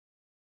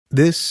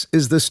This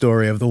is the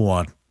story of the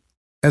one.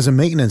 As a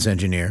maintenance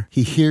engineer,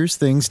 he hears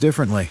things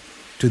differently.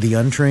 To the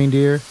untrained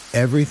ear,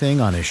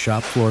 everything on his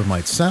shop floor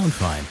might sound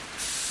fine,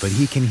 but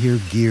he can hear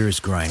gears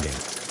grinding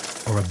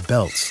or a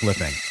belt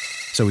slipping.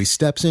 So he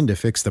steps in to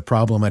fix the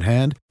problem at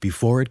hand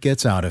before it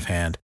gets out of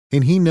hand.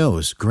 And he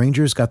knows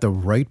Grainger's got the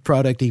right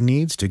product he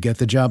needs to get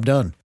the job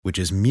done, which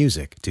is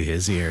music to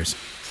his ears.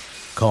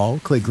 Call,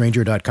 click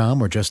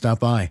Grainger.com, or just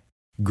stop by.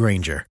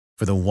 Grainger,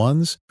 for the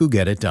ones who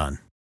get it done.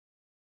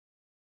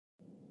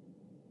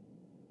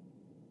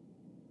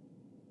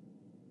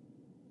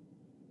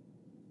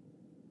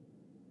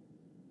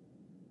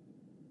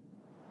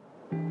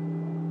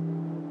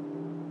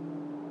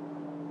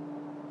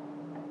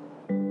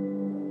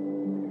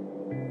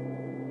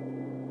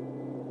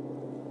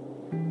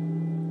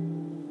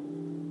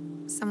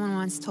 Someone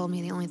once told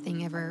me the only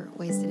thing ever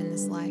wasted in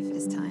this life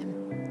is time.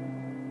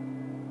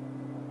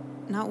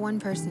 Not one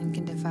person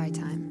can defy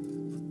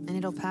time, and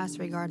it'll pass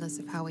regardless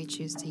of how we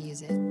choose to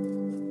use it.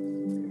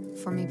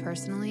 For me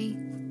personally,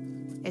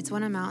 it's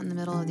when I'm out in the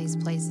middle of these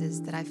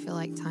places that I feel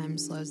like time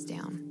slows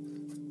down.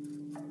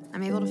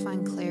 I'm able to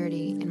find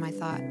clarity in my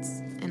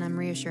thoughts, and I'm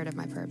reassured of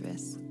my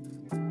purpose.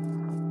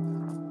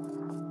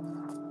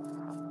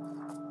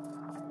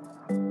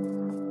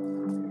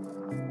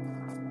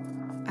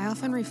 I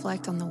often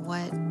reflect on the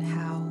what,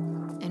 how,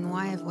 and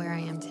why of where I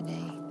am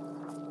today.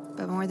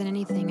 But more than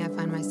anything, I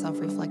find myself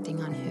reflecting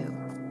on who.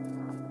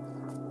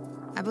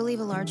 I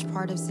believe a large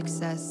part of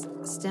success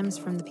stems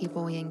from the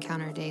people we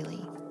encounter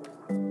daily.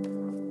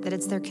 That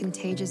it's their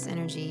contagious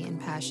energy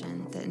and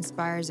passion that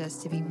inspires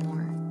us to be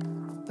more.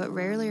 But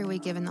rarely are we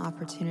given the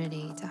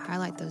opportunity to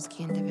highlight those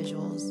key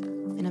individuals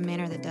in a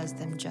manner that does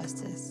them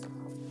justice.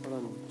 Hold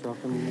on,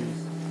 dropping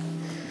these.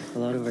 A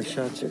lot of our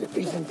shots are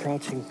even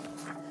crouching.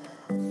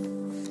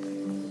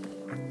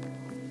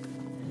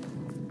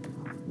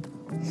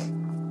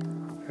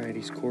 All right,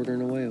 he's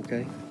quartering away,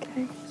 okay?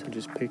 Okay. So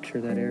just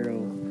picture that arrow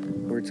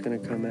where it's gonna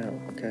come out,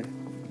 okay?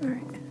 All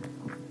right.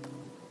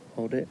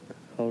 Hold it,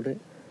 hold it.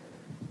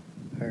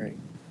 All right.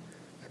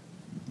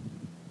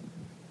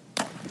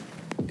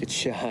 Good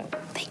shot.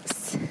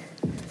 Thanks.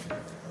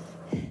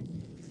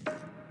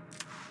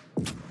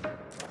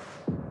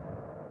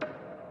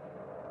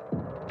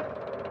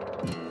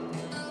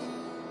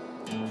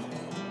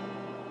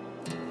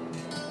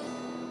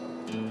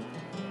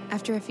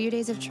 After a few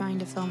days of trying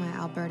to fill my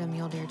Alberta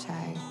mule deer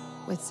tag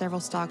with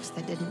several stalks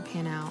that didn't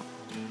pan out,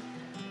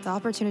 the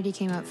opportunity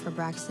came up for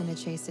Braxton to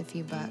chase a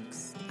few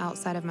bucks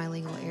outside of my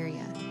legal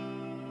area.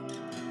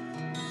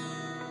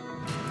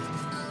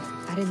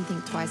 I didn't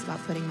think twice about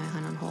putting my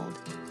hunt on hold.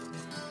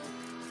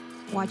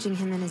 Watching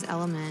him in his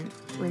element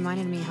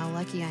reminded me how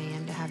lucky I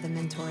am to have the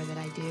mentor that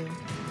I do.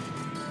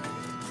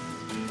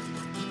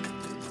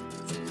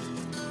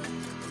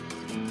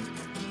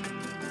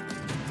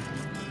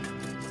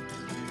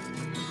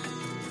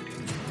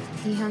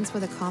 He hunts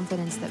with a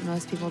confidence that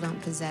most people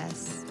don't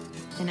possess,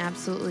 and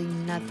absolutely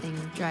nothing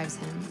drives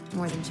him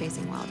more than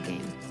chasing wild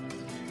game.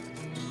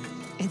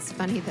 It's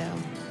funny though,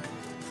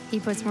 he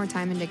puts more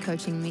time into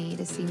coaching me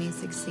to see me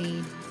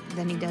succeed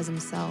than he does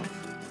himself,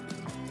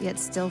 yet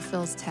still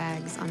fills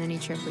tags on any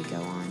trip we go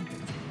on.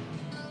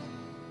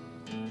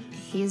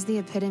 He is the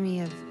epitome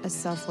of a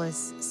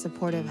selfless,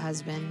 supportive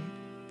husband,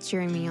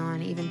 cheering me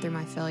on even through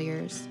my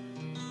failures,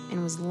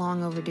 and was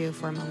long overdue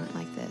for a moment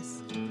like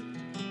this.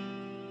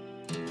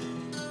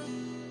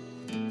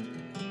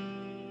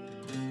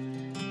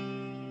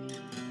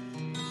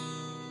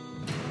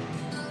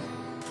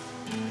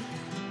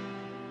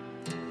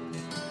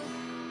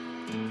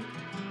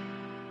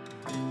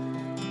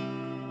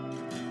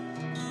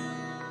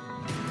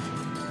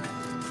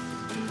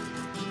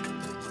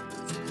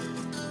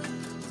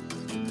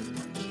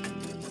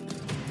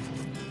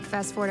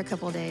 Fast forward a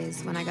couple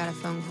days when I got a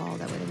phone call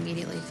that would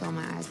immediately fill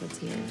my eyes with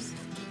tears.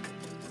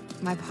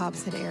 My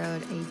pops had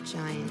arrowed a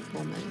giant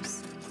bull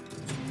moose.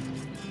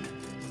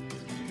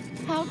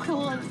 How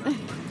cool is it?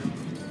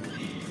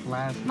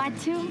 My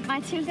two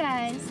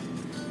guys.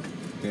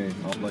 Okay,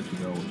 I'll let you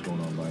know what's going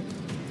on, Mike.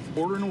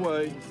 Quartering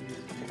away.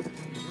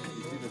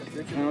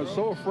 And I was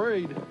so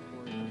afraid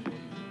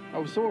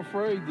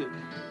that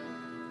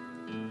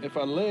if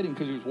I let him,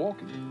 because he was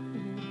walking,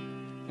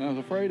 and I was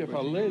afraid if I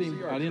let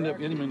him, I'd end up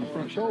getting him in the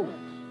front shoulder.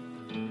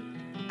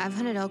 I've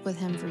hunted elk with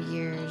him for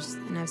years,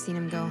 and I've seen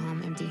him go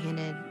home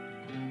empty-handed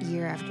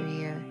year after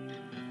year.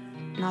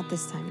 Not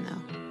this time,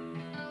 though.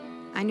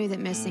 I knew that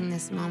missing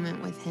this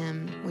moment with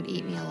him would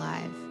eat me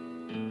alive,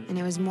 and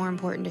it was more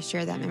important to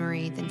share that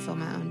memory than fill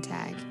my own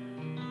tag.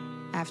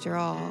 After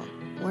all,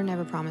 we're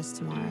never promised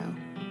tomorrow.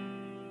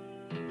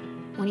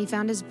 When he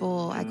found his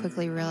bull, I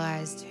quickly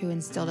realized who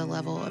instilled a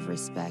level of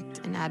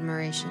respect and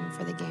admiration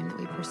for the game that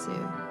we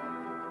pursue.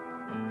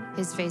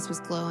 His face was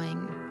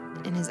glowing,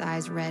 and his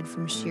eyes red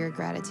from sheer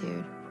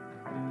gratitude.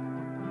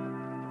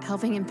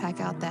 Helping him pack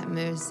out that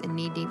moose in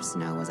knee-deep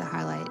snow was a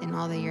highlight in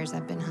all the years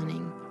I've been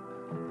hunting.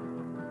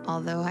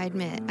 Although I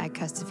admit I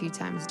cussed a few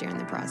times during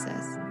the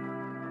process.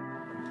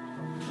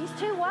 He's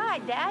too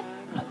wide, Dad.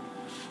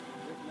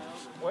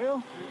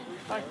 Well,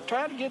 I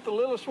tried to get the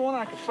littlest one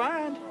I could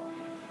find.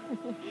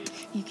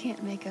 You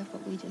can't make up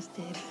what we just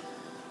did.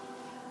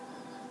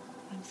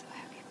 I'm so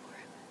happy for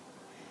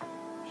him.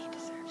 He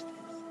deserves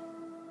this.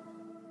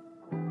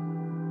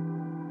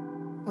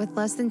 With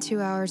less than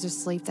 2 hours of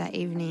sleep that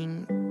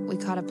evening, we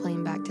caught a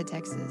plane back to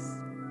Texas.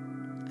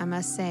 I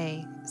must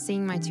say,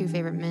 seeing my two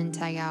favorite men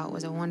tag out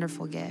was a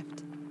wonderful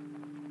gift.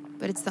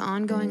 But it's the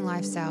ongoing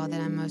lifestyle that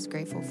I'm most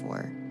grateful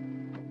for.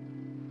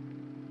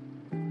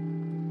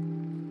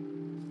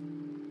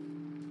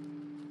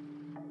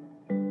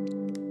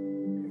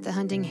 The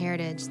hunting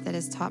heritage that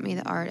has taught me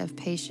the art of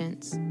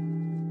patience,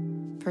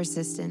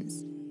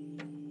 persistence,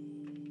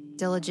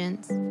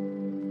 diligence,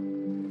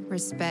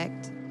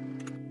 respect,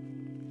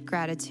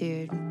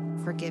 gratitude,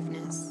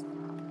 forgiveness,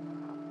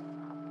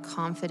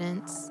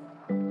 confidence,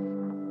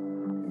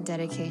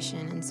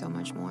 dedication, and so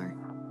much more.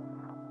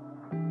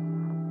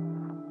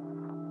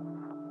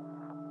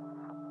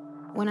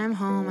 When I'm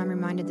home, I'm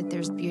reminded that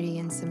there's beauty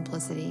in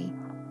simplicity.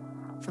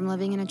 From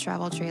living in a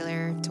travel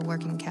trailer to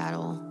working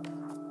cattle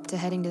to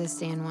heading to the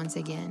stand once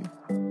again.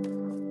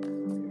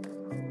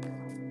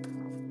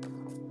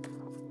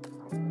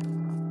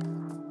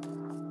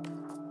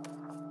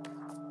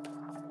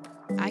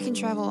 I can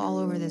travel all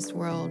over this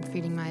world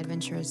feeding my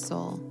adventurous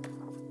soul,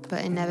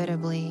 but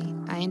inevitably,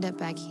 I end up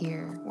back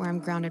here where I'm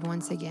grounded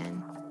once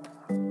again,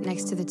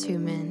 next to the two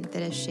men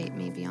that have shaped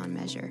me beyond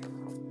measure.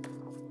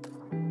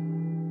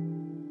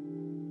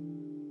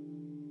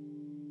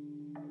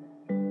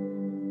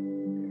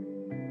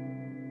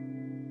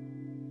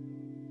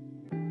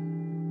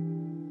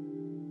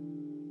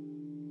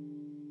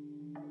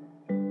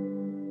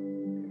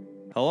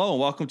 Hello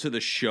and welcome to the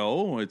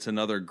show. It's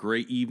another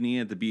great evening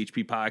at the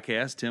BHP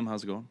podcast. Tim,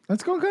 how's it going?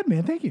 That's going good,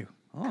 man. Thank you.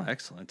 Oh,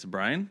 excellent.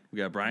 Brian, we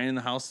got Brian in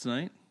the house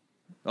tonight.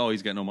 Oh,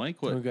 he's got no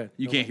mic? What? Oh, good.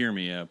 You No can't mic. hear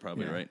me,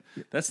 probably, right?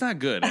 That's not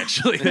good,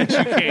 actually, that you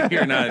can't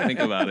hear now that I think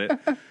about it.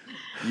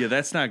 Yeah,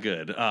 that's not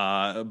good.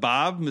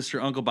 Bob,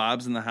 Mr. Uncle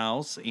Bob's in the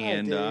house.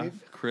 And Dave.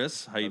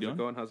 Chris, how you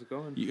doing? How's it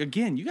going? You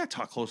got to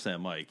talk close to that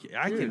mic.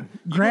 I can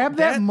Grab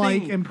that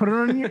mic thing- and put it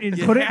on your, It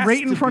put it has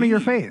right in to front of your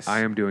be. face. I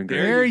am doing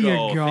great. There you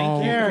go. go.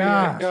 Thank you. There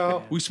Gosh. you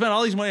go. We spent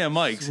all these money on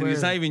mics, and he's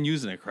Swear. not even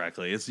using it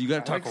correctly. You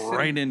got to talk like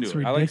right into It's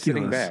it. I like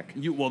sitting ridiculous.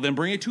 back. Well, then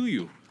bring it to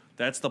you.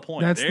 That's the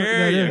point. That's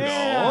there you go. We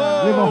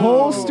have a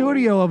whole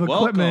studio of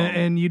equipment,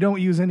 Welcome. and you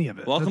don't use any of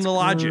it. Welcome That's to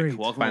Logic. great.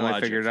 Welcome Finally to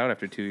Logic. figured it out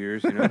after 2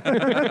 years. You know?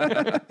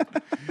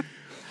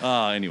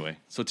 Anyway,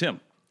 so Tim,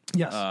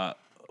 Yes.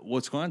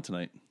 what's going on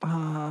tonight?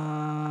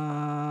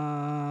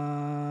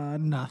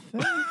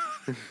 Nothing.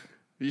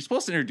 You're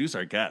supposed to introduce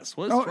our guest.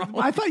 What's wrong?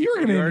 I thought you were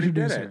going to already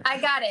introduce did her. it. I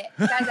got it.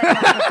 Guys, I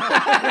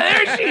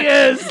got it. There she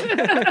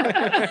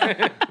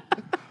is.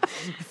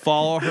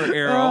 Follow her I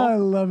arrow.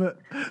 love it.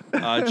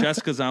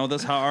 Jessica's on with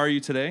us. How are you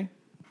today?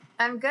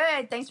 I'm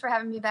good. Thanks for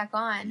having me back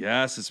on.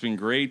 Yes, it's been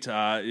great.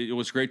 It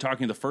was great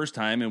talking the first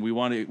time, and we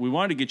wanted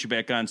to get you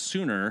back on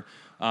sooner,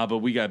 but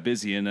we got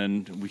busy, and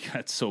then we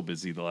got so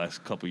busy the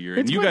last couple of years.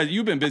 And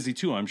you've been busy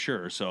too, I'm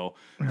sure. So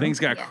things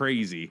got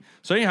crazy.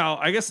 So anyhow,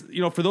 I guess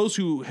for those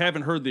who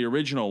haven't heard the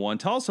original one,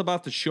 tell us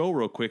about the show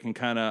real quick and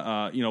kind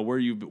of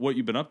what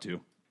you've been up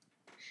to.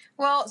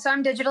 Well, so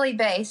I'm digitally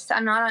based.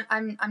 I'm not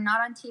on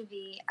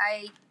TV.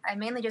 I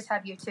mainly just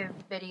have YouTube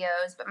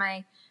videos, but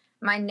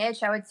my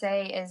niche, I would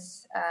say,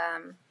 is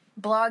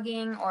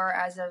blogging, or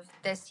as of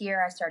this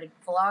year, I started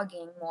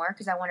vlogging more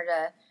because I wanted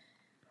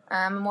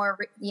a more,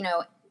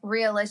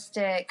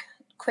 realistic,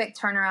 quick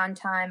turnaround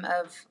time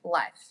of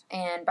life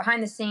and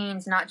behind the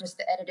scenes, not just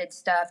the edited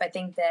stuff. I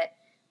think that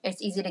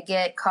it's easy to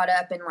get caught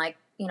up in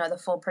the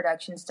full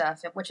production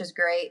stuff, which is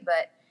great.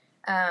 But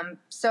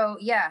so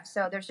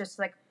there's just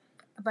like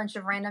a bunch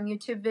of random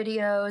YouTube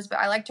videos, but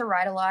I like to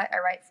write a lot. I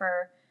write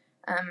for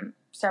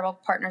several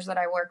partners that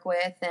I work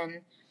with,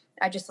 and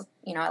I just,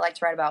 I like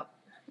to write about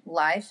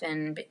life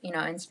and,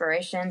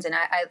 inspirations. And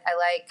I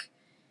like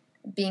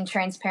being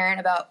transparent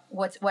about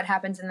what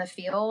happens in the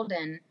field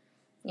and,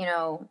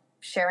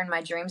 sharing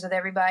my dreams with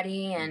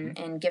everybody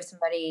and give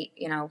somebody,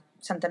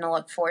 something to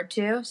look forward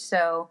to.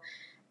 So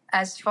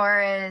as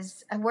far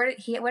as what did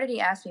he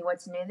ask me?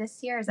 What's new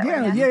this year? Is that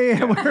what he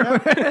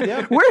asked?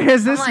 Yeah. Where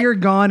has this I'm like- year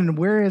gone, and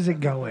where is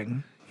it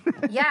going?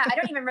 Yeah, I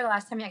don't even remember the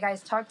last time you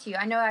guys talked to you.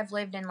 I know I've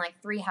lived in like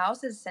 3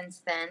 houses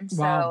since then,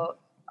 so Wow.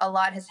 a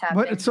lot has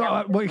happened.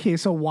 Okay,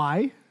 so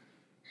why?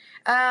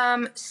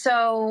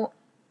 So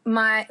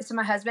my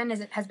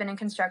husband has been in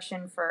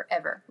construction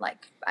forever,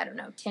 like, I don't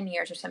know, 10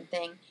 years or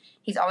something.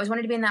 He's always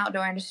wanted to be in the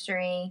outdoor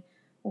industry.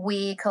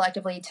 We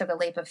collectively took a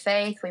leap of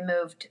faith. We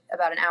moved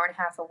about an hour and a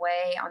half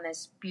away on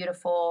this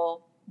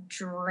beautiful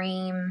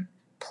dream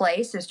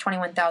place. There's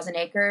 21,000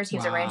 acres. He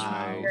was a range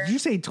manager. Did you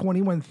say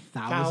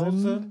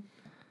 21,000?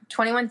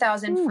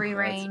 21,000 free That's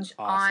range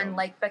awesome. on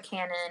Lake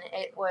Buchanan.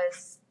 It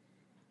was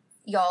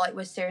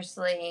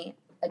seriously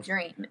a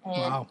dream.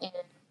 And, Wow. and,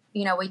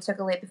 we took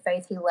a leap of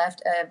faith. He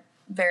left a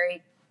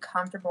very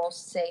comfortable,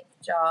 safe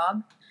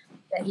job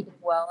that he did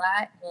well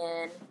at.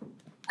 And,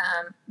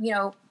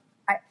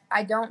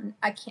 I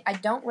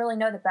don't really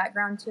know the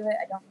background to it.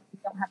 I don't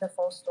have the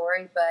full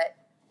story, but,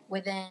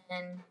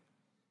 within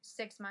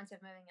 6 months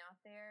of moving out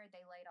there,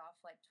 they laid off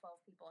like 12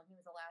 people, and he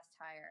was the last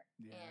hire.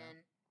 Yeah. And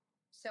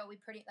so we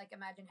pretty like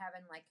imagine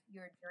having like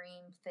your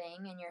dream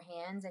thing in your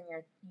hands, and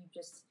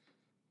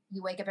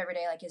you wake up every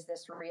day like, is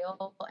this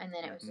real? And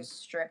then it was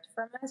just stripped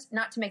from us.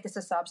 Not to make this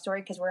a sob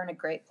story, because we're in a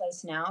great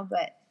place now,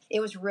 but it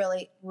was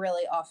really,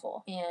 really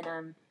awful.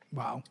 And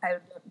Wow. I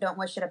don't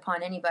wish it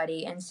upon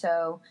anybody. And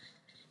so,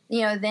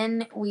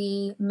 then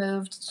we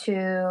moved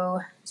to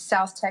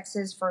South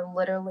Texas for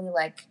literally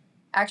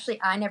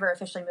actually, I never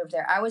officially moved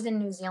there. I was in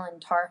New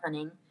Zealand tar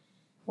hunting.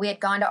 We had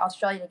gone to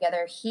Australia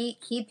together. He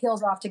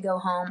peels off to go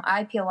home.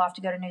 I peel off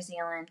to go to New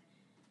Zealand.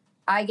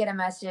 I get a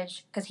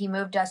message because he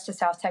moved us to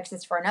South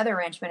Texas for another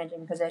ranch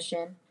managing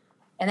position.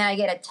 And then I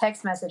get a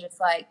text message. It's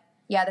like,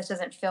 yeah, this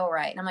doesn't feel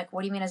right. And I'm like,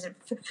 what do you mean?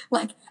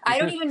 I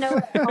don't even know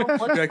what home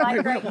looks like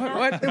right now.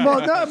 What?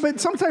 Well, no, but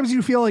sometimes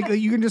you feel like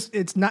you can just,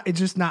 it's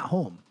just not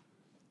home.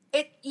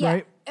 Yeah.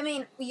 Right? I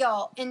mean,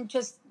 y'all, and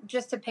just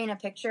to paint a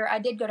picture, I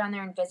did go down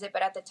there and visit,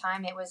 but at the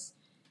time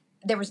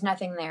there was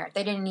nothing there.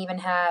 They didn't even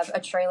have a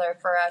trailer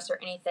for us or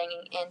anything.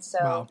 And so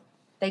Wow.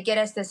 they get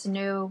us this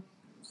new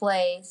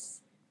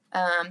place.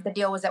 The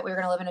deal was that we were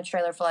going to live in a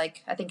trailer for I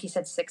think he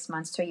said 6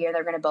 months to a year.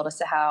 They're going to build us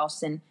a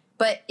house.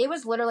 But it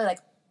was literally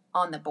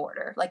on the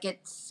border.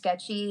 It's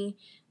sketchy.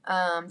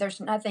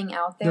 There's nothing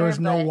out there. There was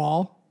no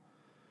wall.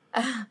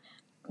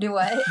 Do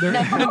what?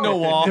 No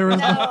wall. There was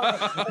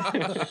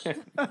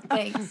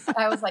Thanks.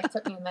 I was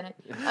took me a minute.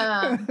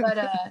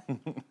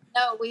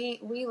 No, we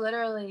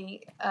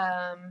literally,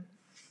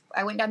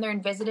 I went down there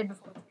and visited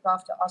before we took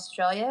off to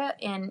Australia.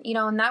 And,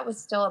 and that was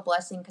still a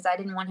blessing because I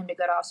didn't want him to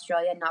go to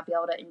Australia and not be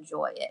able to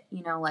enjoy it.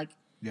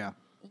 Yeah.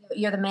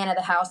 You're the man of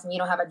the house and you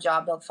don't have a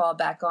job to fall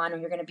back on, or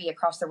you're going to be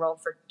across the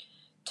world for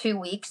 2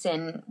 weeks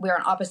and we're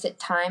on opposite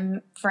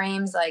time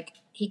frames.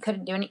 He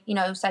couldn't do any,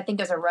 so I think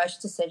it was a rush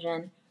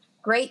decision.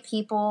 Great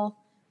people,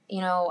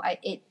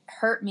 it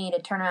hurt me to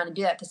turn around and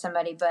do that to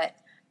somebody, but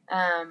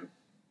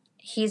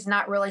he's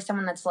not really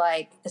someone that's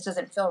this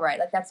doesn't feel right.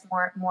 That's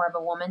more of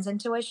a woman's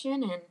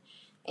intuition,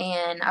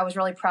 and I was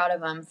really proud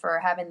of him for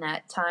having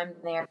that time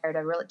there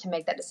to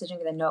make that decision,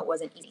 because I know it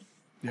wasn't easy.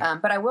 Yeah.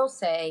 But I will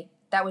say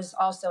that was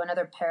also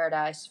another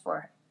paradise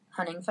for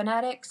hunting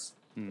fanatics.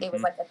 Mm-hmm. It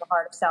was in the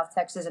heart of South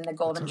Texas in the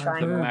Golden That's what I've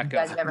Triangle. heard. If you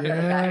guys have ever heard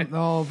of Yeah. that?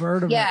 Oh,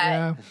 heard of it.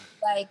 Yeah.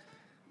 Yeah.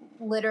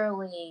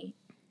 Literally,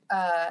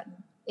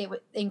 it was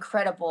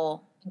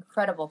incredible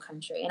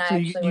country. And So I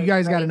you actually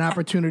guys got really- an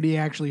opportunity to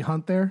actually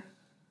hunt there?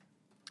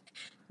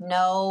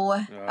 No,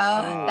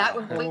 that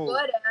Oh. we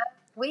would have.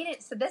 We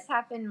didn't. So this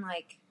happened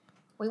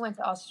we went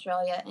to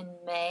Australia in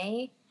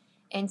May,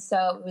 and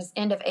so it was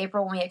end of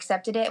April when we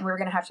accepted it, and we were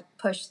going to have to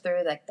push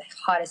through the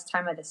hottest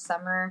time of the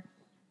summer,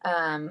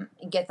 and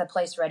get the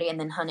place ready, and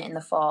then hunt it in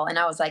the fall. And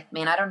I was like,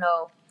 man, I don't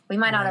know. We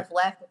might not have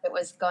left if it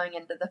was going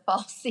into the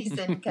fall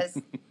season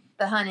because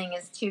the hunting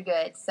is too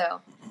good.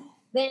 So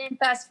then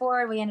fast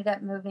forward, we ended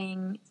up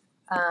moving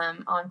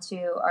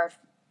onto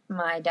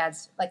my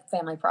dad's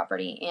family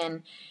property,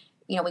 and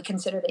we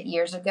considered it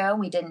years ago.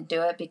 We didn't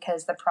do it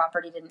because the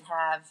property didn't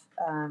have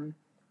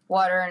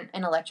water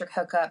and electric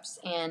hookups,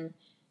 and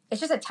it's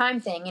just a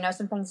time thing.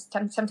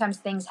 Sometimes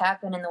things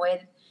happen in the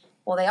way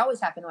they always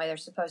happen the way they're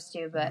supposed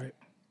to. But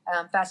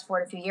fast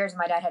forward a few years,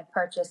 my dad had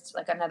purchased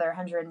another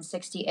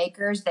 160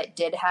 acres that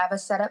did have a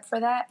setup for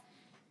that,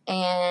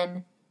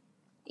 and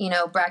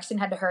Braxton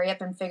had to hurry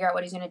up and figure out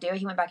what he's going to do.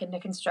 He went back into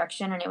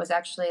construction, and it was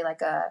actually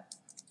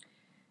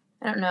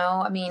I don't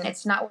know. I mean,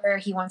 it's not where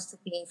he wants to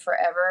be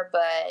forever,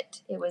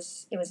 but it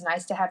was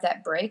nice to have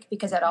that break,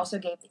 because that also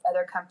gave the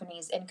other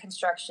companies in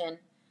construction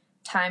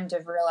time to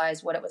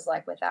realize what it was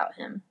like without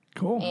him.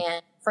 Cool.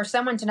 And for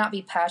someone to not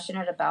be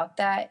passionate about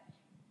that,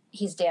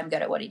 he's damn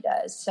good at what he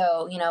does.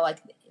 So,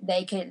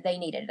 they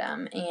needed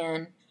him,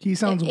 and He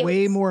sounds it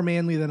way was- more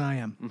manly than I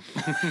am.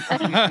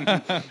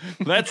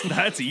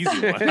 That's easy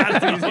one.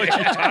 That's easy what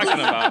you're talking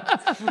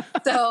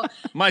about. so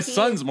My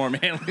son's more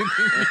manly than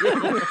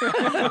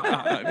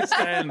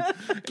you.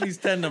 He's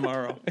 10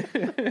 tomorrow.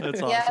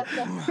 That's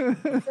awesome.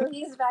 yeah, so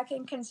he's back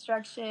in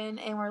construction,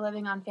 and we're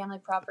living on family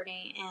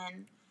property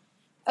in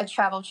a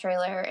travel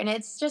trailer, and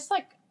it's just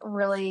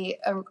really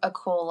a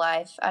cool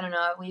life. I don't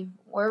know.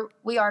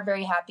 We are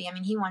very happy. I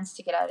mean, he wants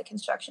to get out of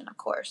construction, of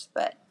course,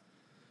 but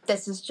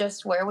this is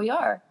just where we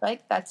are.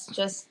 That's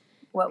just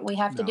what we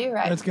have to do,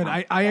 right? That's good.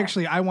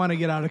 I want to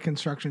get out of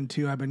construction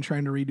too. I've been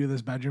trying to redo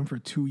this bedroom for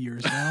 2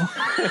 years now.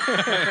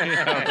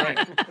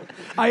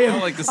 I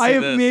have, like to see I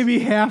have this. maybe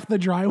half the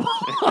drywall,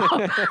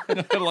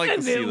 I'd like to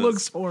and see it this.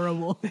 looks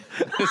horrible.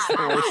 It's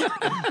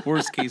the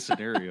worst case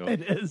scenario.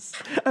 It is.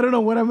 I don't know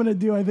what I'm going to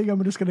do. I think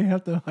I'm just going to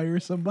have to hire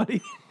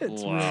somebody.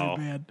 It's Wow.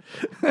 really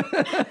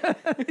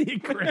bad. Hey,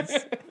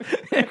 Chris.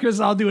 Hey,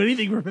 Chris, I'll do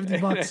anything for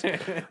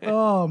 $50.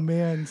 Oh,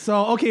 man.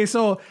 So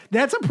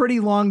that's a pretty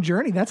long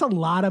journey. That's a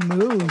lot of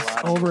moves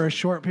over a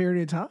short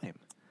period of time.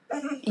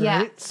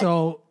 Yeah. Right?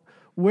 So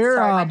where,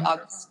 Sorry, my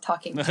dog's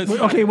talking.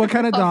 okay, what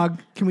kind of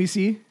dog can we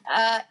see?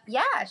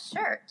 Yeah,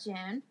 sure,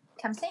 June.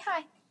 Come say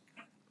hi.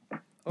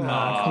 Cool,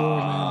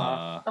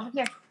 man. Over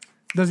here.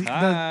 Does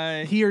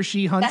Hi. he or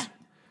she hunt?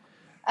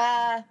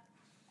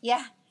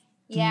 Yeah.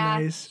 Yeah.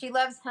 Nice. She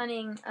loves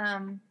hunting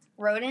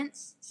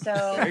rodents. So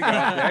There you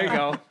go. There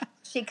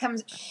you go.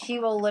 she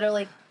will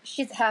literally,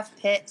 she's half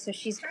pit, so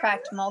she's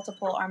cracked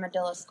multiple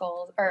armadillo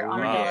skulls or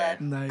armadillo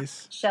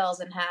Nice.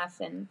 shells in half,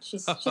 and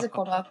she's a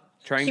cool dog.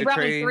 Trying She to brought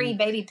me train. 3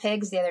 baby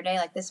pigs the other day,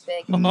 like this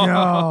big.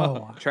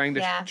 No. Trying to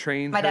Yeah.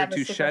 train My her dad to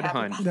was super shed happy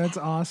hunt. about That's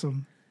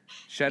awesome.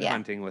 Shed Yeah.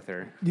 hunting with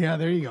her. Yeah,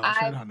 there you go. I-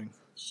 Shed hunting.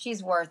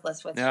 She's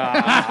worthless with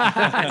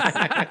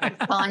Ah.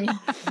 telling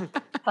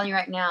you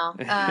right now.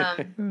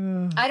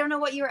 I don't know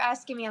what you were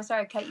asking me. I'm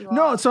sorry I cut you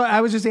No, off. so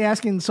I was just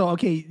asking. So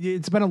okay,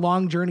 it's been a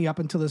long journey up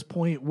until this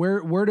point.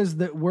 Where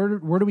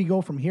do we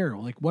go from here?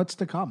 Like, what's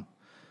to come?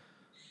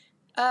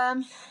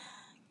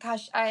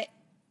 Gosh, I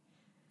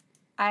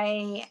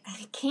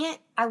can't.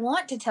 I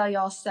want to tell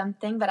y'all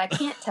something, but I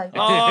can't tell you.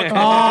 I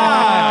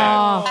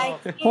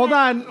can't. Hold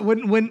on.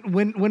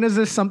 When is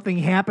this something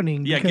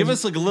happening? Yeah, Because give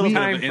us like a little bit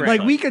of time an frame. insight.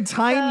 like we could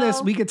time this.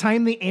 So- We could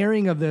time the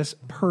airing of this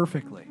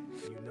perfectly.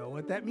 You know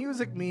what that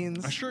music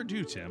means? I sure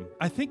do, Tim.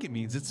 I think it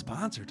means it's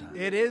sponsor time.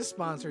 It is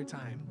sponsor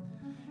time.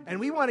 And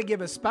we want to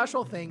give a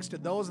special thanks to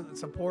those that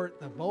support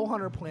the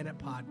Bowhunter Planet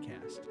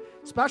podcast.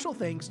 Special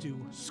thanks to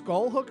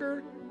Skull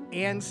Hooker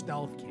and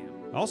Stealth Cam.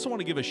 I also want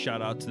to give a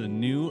shout out to the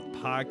new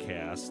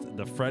podcast,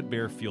 the Fred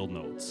Bear Field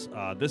Notes.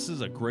 This is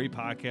a great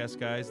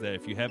podcast, guys, that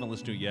if you haven't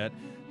listened to it yet,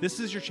 this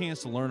is your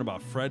chance to learn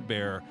about Fred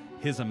Bear,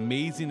 his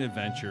amazing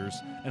adventures,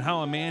 and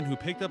how a man who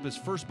picked up his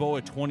first bow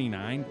at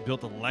 29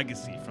 built a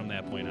legacy from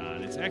that point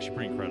on. It's actually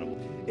pretty incredible.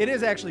 It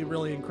is actually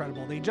really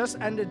incredible. They just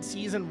ended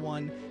season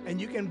 1,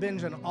 and you can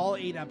binge on all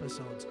 8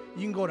 episodes.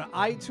 You can go to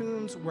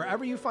iTunes,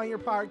 wherever you find your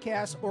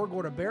podcasts, or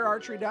go to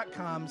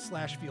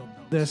beararchery.com/field notes.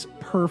 This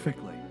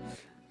perfectly.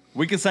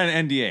 We can sign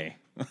an NDA.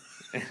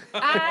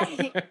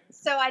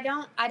 So I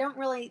don't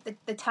really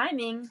the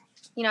timing.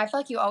 You know, I feel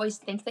like you always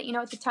think that you know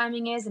what the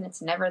timing is, and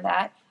it's never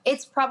that.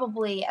 It's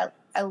probably at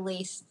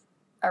least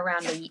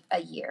around a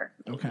year,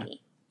 maybe.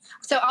 Okay.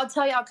 So I'll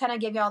tell you. I'll kind of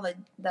give y'all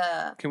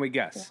the Can we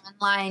guess?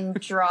 online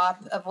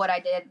drop of what I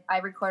did. I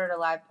recorded a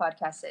live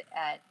podcast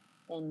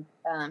in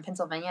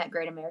Pennsylvania at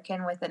Great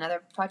American with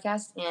another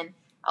podcast, and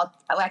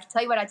I can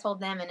tell you what I told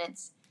them, and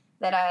it's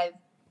that I've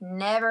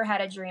never had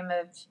a dream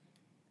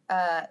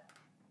of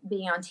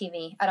being on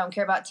TV. I don't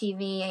care about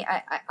TV.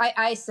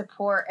 I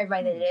support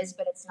everybody that it is,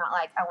 but it's not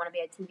like I want to be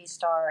a TV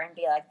star and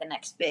be like the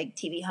next big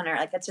TV hunter.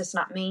 Like, that's just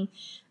not me.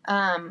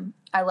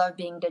 I love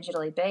being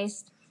digitally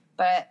based,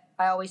 but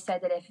I always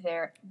said that if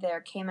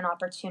there came an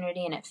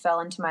opportunity and it fell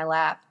into my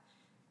lap,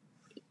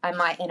 I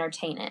might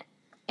entertain it.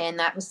 And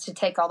that was to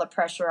take all the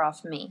pressure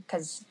off me,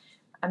 because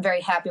I'm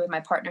very happy with my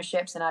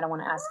partnerships and I don't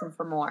want to ask them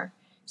for more.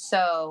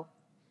 So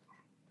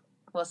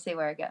we'll see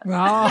where it goes.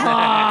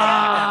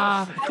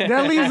 Ah,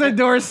 that leaves the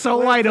door so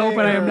wide open.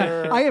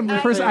 I am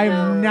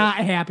not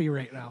happy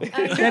right now.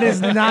 That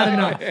is not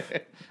enough.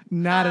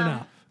 Not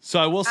enough. So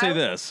I will say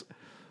this: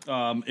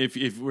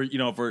 if we're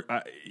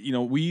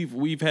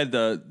we've had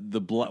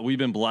we've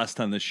been blessed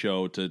on this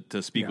show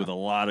to speak with a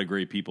lot of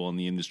great people in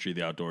the industry of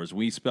the outdoors.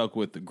 We spoke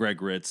with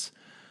Greg Ritz,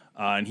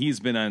 and he's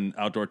been on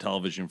outdoor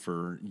television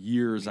for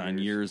years on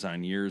years,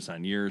 and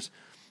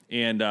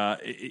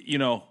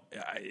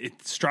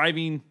it's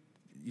striving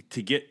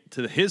to get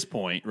to his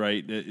point,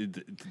 right?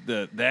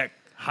 That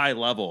high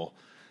level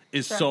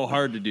is so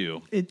hard to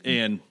do,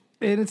 and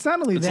it's not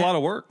only it's that, a lot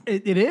of work.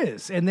 It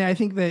is, and I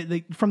think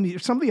that from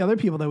some of the other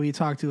people that we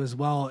talked to as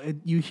well,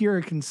 you hear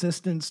a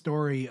consistent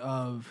story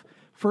of,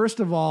 first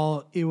of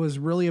all, it was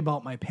really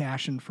about my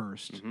passion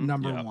first.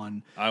 Number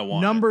one,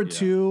 Number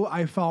two,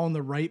 I found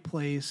the right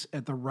place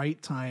at the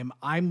right time.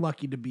 I'm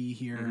lucky to be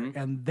here,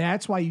 and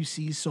that's why you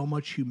see so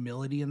much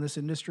humility in this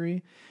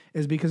industry.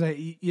 Is because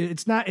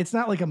it's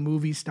not like a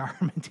movie star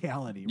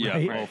mentality,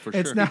 right? Oh, for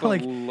It's sure. not People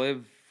like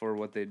live for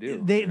what they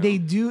do.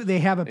 They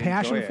have a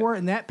passion enjoy it. for it,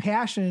 and that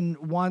passion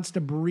wants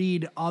to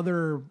breed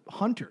other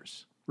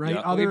hunters, right? Yeah.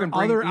 Other Even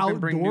bring new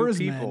outdoorsmen.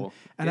 people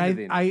And into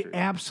the I industry.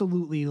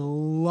 absolutely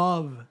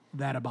love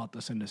that about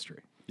this industry.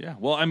 Yeah,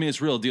 well, I mean,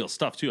 it's real deal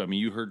stuff too. I mean,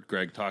 you heard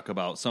Greg talk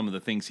about some of the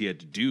things he had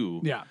to do.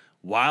 Yeah.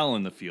 While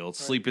in the field,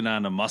 sleeping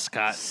on a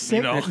muscat,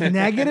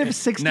 Negative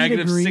 60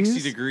 negative degrees.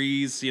 60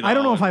 degrees. I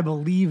don't know if I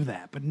believe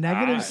that, but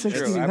negative 60,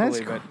 true. I that's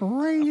believe it.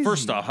 crazy.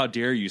 First off, how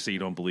dare you say you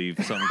don't believe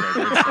something Greg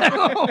Ritz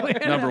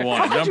said? Number one.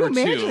 How could you Number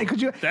imagine two. it?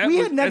 Could you? that We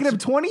was- had negative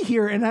that's- 20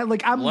 here, and I'm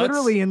Let's-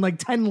 literally in like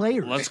 10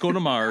 layers. Let's go to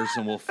Mars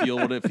and we'll feel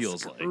what it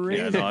feels like.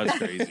 Yeah, no, that's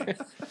crazy.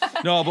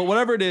 No, but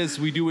whatever it is,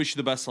 we do wish you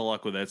the best of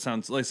luck with it.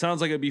 Sounds like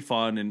it'd be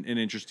fun and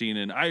interesting.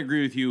 And I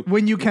agree with you.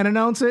 When you can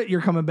announce it,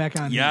 you're coming back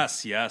on.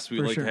 Yes, we'd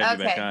For like sure. to have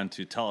you back Okay. on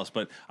to tell us.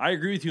 But I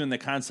agree with you in the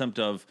concept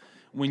of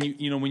when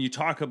you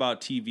talk about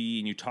TV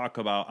and you talk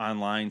about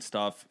online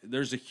stuff,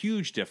 there's a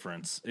huge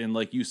difference. And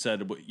like you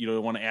said, you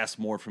don't want to ask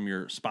more from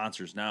your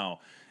sponsors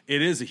now.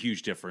 It is a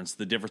huge difference,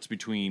 the difference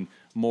between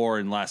more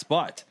and less.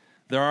 But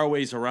there are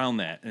ways around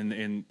that.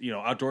 And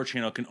Outdoor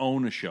Channel can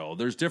own a show.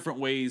 There's different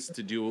ways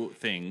to do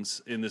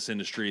things in this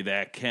industry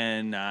that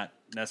cannot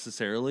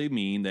necessarily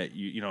mean that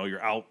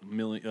you're out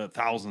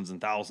thousands and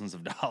thousands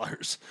of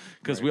dollars,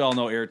 because we all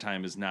know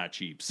airtime is not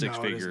cheap, six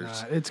No, it is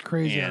figures. not. It's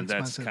crazy how and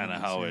that's expensive kind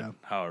it of is,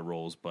 how it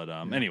rolls. But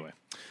anyway,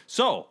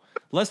 so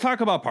let's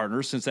talk about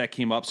partners since that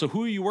came up. So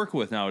who are you working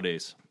with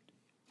nowadays?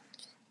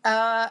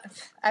 I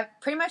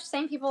pretty much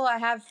same people I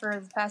have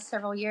for the past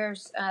several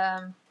years.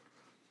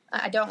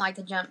 I don't like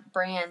to jump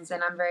brands,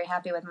 and I'm very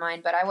happy with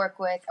mine. But I work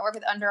with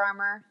Under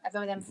Armour. I've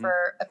been with them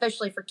for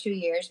officially for 2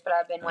 years, but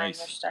I've been wearing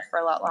their stuff for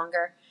a lot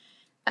longer.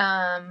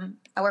 I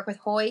work with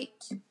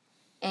Hoyt,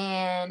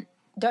 and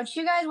don't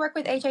you guys work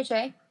with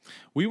HHA?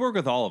 We work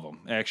with all of them,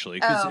 actually,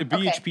 because okay.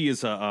 BHP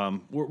is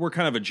we're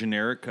kind of a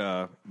generic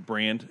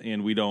brand,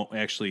 and we don't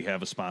actually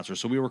have a sponsor.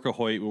 So we work with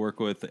Hoyt, we work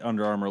with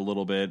Under Armour a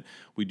little bit.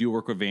 We do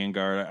work with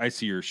Vanguard. I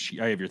see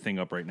I have your thing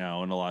up right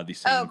now, and a lot of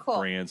these same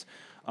brands.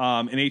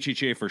 And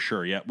HHA for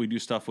sure. Yeah, we do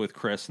stuff with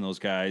Chris and those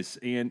guys,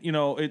 and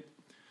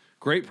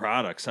great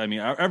products. I mean,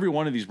 every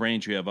one of these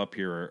brands you have up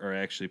here are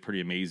actually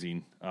pretty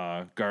amazing.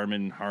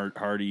 Garmin,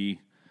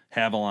 Hardy,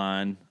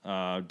 Havalon,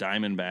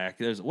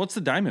 Diamondback. What's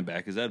the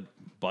Diamondback? Is that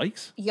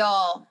bikes?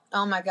 Y'all,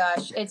 oh my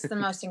gosh, it's the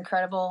most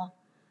incredible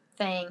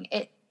thing.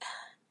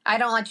 I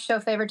don't like to show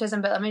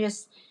favoritism, but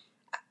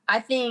I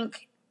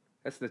think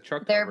that's the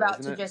truck. They're cover,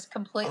 about to just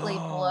completely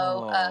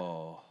blow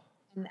up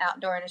in the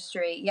outdoor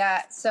industry.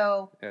 Yeah,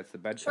 so it's the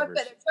bed truck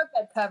covers. truck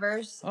bed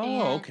covers.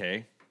 Oh,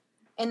 okay.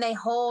 And they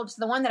hold,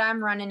 the one that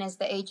I'm running is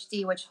the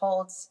HD, which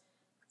holds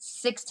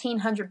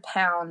 1,600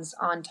 pounds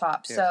on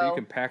top. Yeah, so you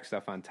can pack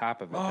stuff on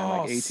top of it,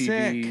 like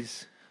ATVs.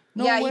 Sick.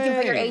 No way. You can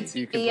put your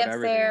ATV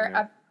up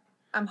there.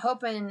 I'm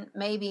hoping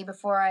maybe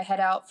before I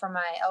head out for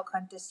my elk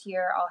hunt this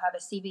year, I'll have a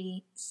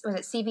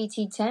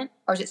CVT tent,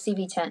 or is it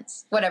CV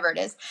tents? Whatever it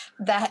is.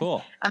 That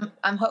cool.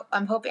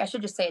 I'm hoping, I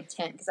should just say a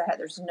tent because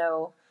there's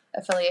no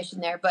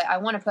affiliation there, but I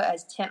want to put a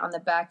tent on the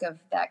back of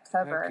that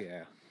cover. Heck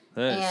yeah.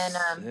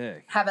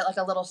 And have it like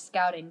a little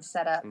scouting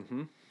setup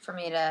for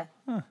me to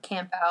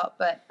camp out.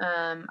 But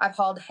I've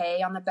hauled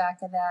hay on the back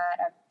of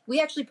that.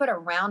 We actually put a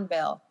round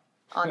bale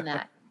on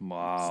that.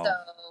 Wow. So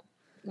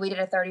we did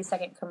a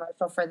 30-second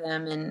commercial for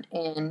them,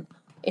 and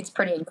it's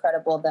pretty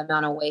incredible the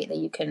amount of weight that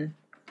you can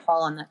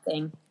haul on that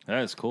thing.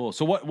 That is cool.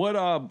 So what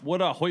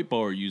Hoyt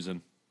bow are you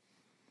using?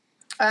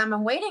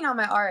 I'm waiting on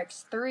my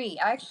RX3.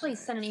 I actually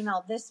sent an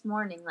email this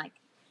morning, like,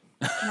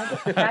 can I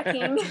get the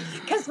tracking?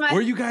 Because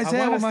where you guys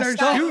at with my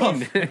stuff?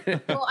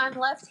 Well, I'm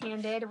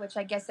left-handed, which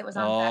I guess it was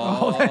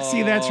on.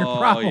 That's your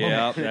problem.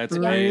 Yeah, that's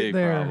right big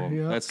there. problem.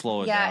 Yep. Let's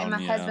slow it down. Yeah, and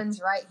my husband's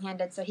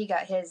right-handed, so he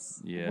got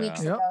his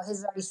weeks ago. His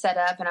is already set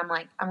up, and I'm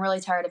like, I'm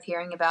really tired of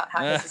hearing about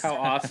how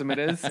awesome it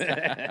is.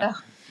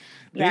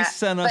 They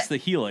sent us the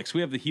Helix.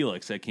 We have the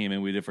Helix that came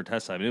in. We did for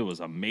test time. It was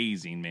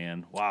amazing,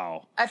 man.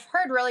 Wow. I've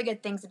heard really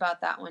good things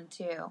about that one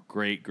too.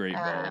 Great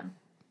bow.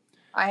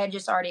 I had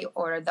just already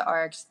ordered the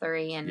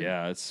RX3, and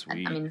yeah, it's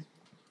sweet. I mean,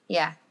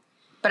 yeah,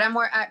 but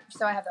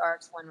so I have the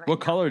RX1 right What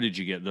now. color did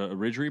you get? The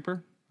Ridge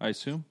Reaper, I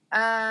assume.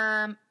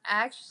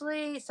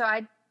 Actually, so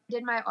I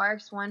did my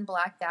RX1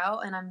 blacked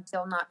out, and I'm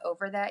still not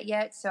over that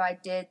yet. So I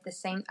did the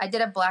same. I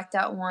did a blacked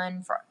out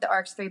one for the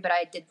RX3, but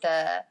I did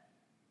the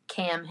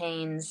Cam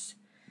Hanes.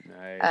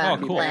 Nice.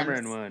 Cool.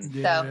 Lens. One.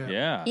 So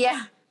yeah.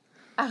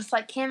 I was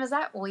like, Cam, is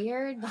that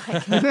weird?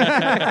 Like,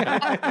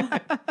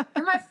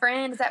 you're my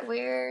friend. Is that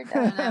weird? I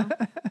don't know.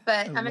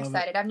 But I'm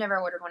excited. I've never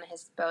ordered one of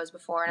his bows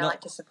before, and I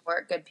like to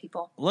support good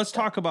people. Let's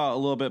talk about a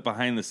little bit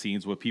behind the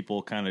scenes, what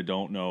people kind of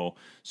don't know.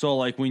 So,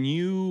 like, when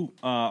you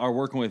are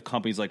working with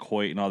companies like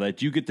Hoyt and all that,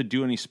 do you get to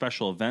do any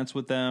special events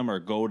with them or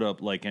go to,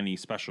 like, any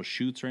special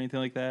shoots or anything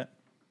like that?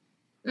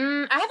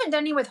 I haven't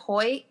done any with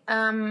Hoyt.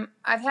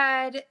 I've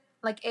had,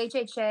 like,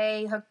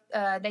 HHA.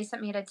 They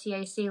sent me to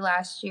TAC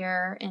last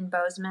year in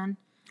Bozeman.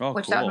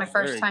 Which that was my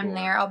first time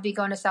there. I'll be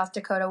going to South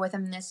Dakota with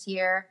him this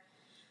year.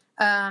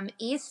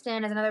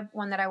 Easton is another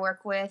one that I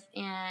work with,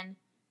 and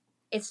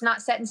it's not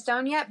set in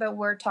stone yet, but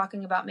we're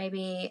talking about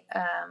maybe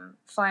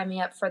flying me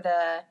up for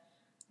the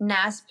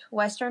NASP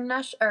Western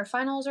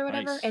Finals or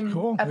whatever up in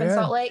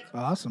Salt Lake.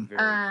 Awesome. Very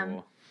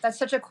cool. That's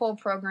such a cool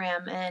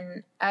program,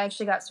 and I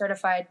actually got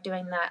certified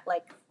doing that,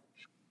 like,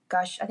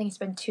 gosh, I think it's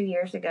been 2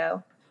 years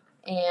ago.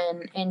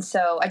 And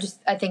so I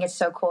think it's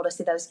so cool to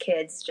see those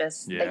kids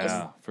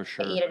for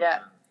sure. They eat it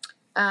up.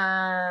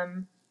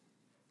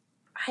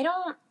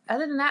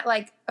 Other than that,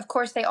 like, of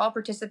course they all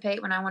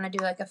participate when I want to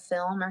do like a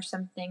film or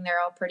something. They're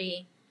all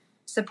pretty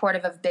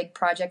supportive of big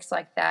projects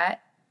like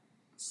that.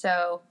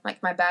 So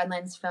like my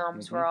Badlands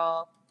films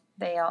were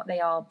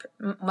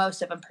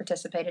most of them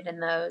participated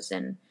in those.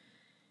 And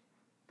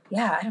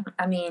yeah,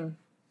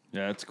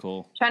 that's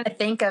cool. Trying to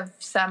think of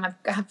some.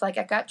 I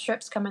got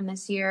trips coming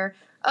this year.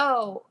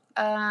 I'll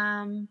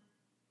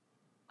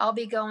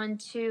be going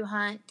to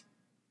hunt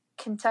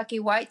Kentucky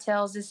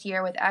whitetails this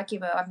year with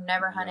AccuBow. I've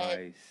never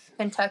hunted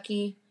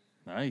Kentucky.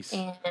 Nice.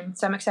 And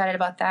so I'm excited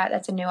about that.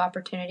 That's a new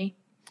opportunity.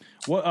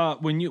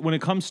 What when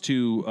it comes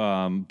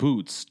to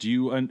boots, do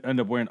you end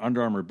up wearing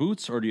Under Armour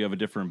boots, or do you have a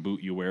different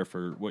boot you wear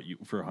for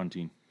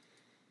hunting?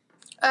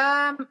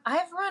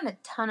 I've run a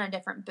ton of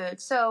different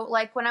boots. So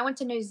like when I went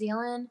to New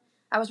Zealand,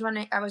 I was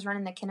running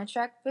the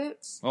Kinetrex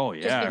boots. Oh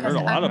just yeah, I because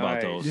heard a lot about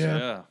Nice. those. Yeah.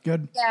 Yeah.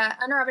 Good. Yeah,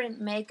 Under Armour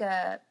didn't make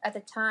at the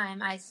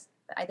time.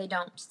 They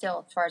don't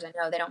still, as far as I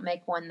know, they don't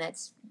make one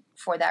that's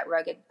for that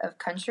rugged of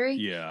country.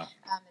 Yeah.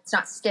 It's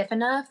not stiff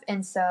enough,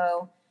 and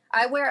so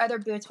I wear other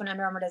boots when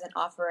Under Armour doesn't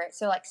offer it.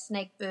 So like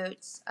snake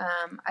boots.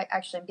 I'm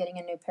getting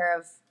a new pair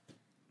of.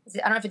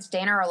 I don't know if it's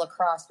Dana or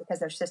Lacrosse because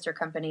they're sister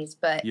companies,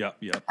 but Yep.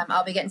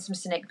 I'll be getting some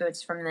snake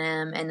boots from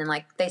them, and then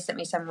like they sent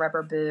me some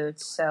rubber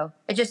boots. So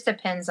it just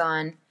depends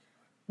on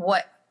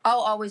what.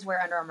 I'll always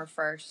wear Under Armour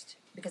first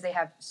because they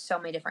have so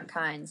many different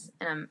kinds.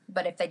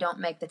 But if they don't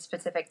make the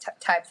specific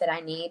type that I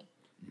need,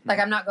 like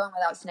I'm not going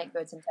without snake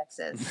boots in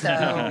Texas. So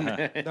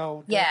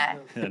No. yeah,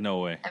 definitely. No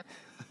way.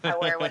 I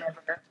wear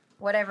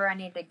whatever I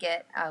need to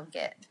get, I'll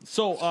get.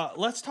 So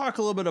let's talk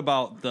a little bit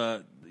about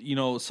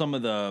some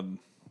of the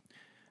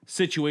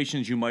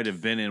situations you might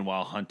have been in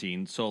while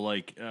hunting. So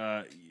like,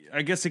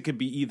 I guess it could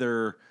be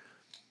either,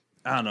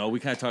 I don't know, we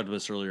kind of talked about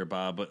this earlier,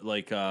 Bob, but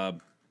like a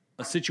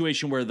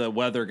situation where the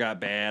weather got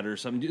bad or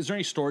something. Is there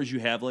any stories you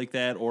have like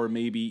that? Or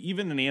maybe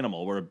even an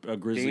animal where a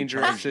grizzly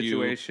Dangerous charged you?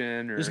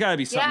 situation. Or... There's got to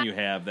be something you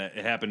have that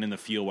happened in the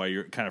field while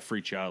you're kind of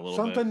freaked you out a little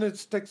Something bit. that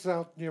sticks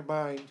out in your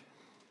mind.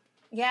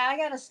 Yeah, I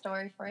got a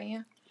story for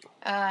you.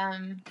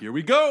 Here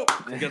we go.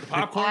 You got the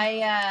popcorn?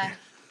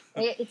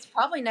 It's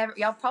probably never.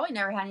 Y'all probably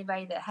never had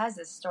anybody that has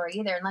this story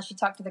either, unless you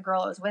talked to the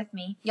girl that was with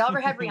me. Y'all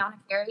ever had Rihanna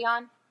Carey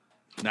on?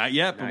 Not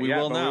yet, but Not we yet,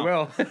 will but now. We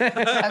will.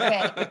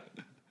 Okay,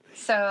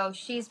 so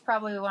she's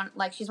probably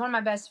she's one of my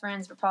best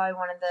friends, but probably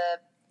one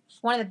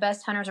of the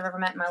best hunters I've ever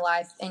met in my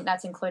life, and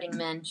that's including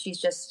men. She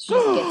just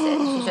gets it.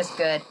 She's just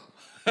good.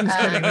 I'm just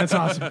kidding. That's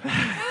awesome.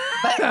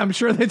 I'm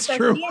sure that's So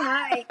true.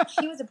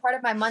 she was a part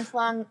of my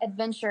month-long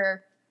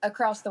adventure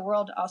across the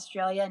world,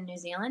 Australia and New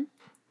Zealand.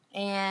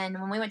 And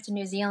when we went to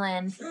New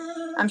Zealand,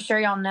 I'm sure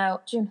y'all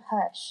know, June,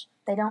 hush.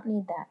 They don't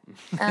need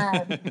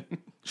that.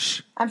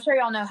 I'm sure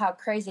y'all know how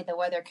crazy the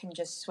weather can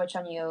just switch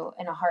on you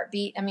in a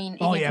heartbeat. I mean,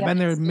 Oh if yeah, you I've been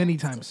there haven't many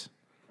experienced times.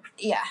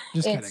 Yeah,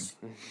 Just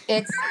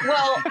it's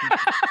well.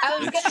 I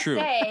was It's gonna true.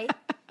 say,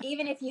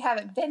 even if you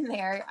haven't been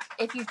there,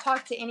 if you've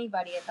talked to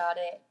anybody about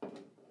it,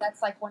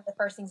 that's like one of the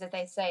first things that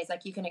they say is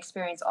like you can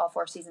experience all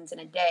 4 seasons in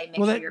a day. Make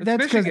Well, sure you're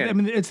that's because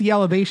Michigan. it's the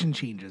elevation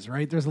changes,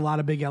 right? There's a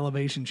lot of big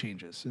elevation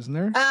changes, isn't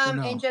there? Or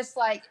no? and just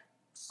like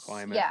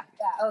Climate. yeah.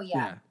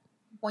 Yeah.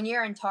 When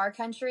you're in Tar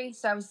country,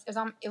 so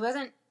it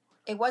wasn't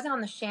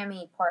on the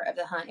chamois part of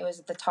the hunt. It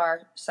was the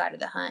Tar side of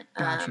the hunt.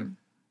 Gotcha.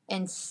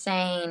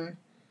 Insane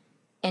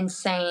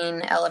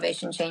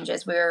elevation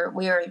changes. We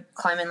were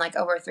climbing like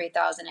over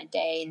 3,000 a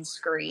day in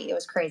scree. It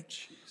was crazy,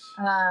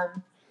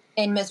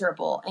 and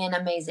miserable and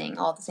amazing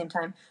all at the same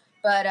time.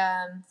 But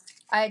I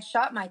had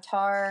shot my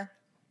Tar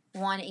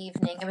one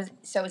evening. It was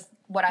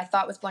what I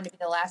thought was going to be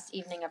the last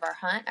evening of our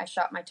hunt. I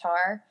shot my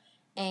Tar,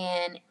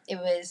 and it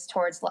was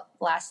towards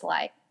last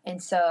light.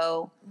 And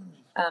so,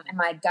 and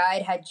my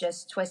guide had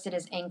just twisted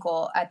his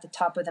ankle at the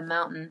top of the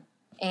mountain.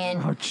 And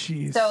Oh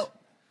jeez.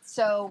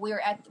 so you're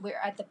at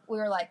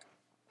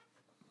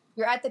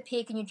the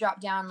peak and you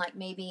drop down like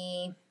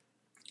maybe,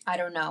 I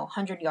don't know,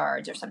 100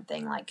 yards or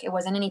something. Like it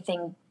wasn't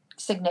anything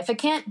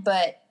significant,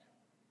 but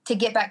to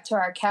get back to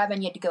our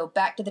cabin, you had to go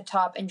back to the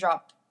top and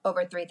drop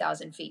over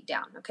 3,000 feet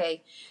down.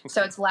 Okay.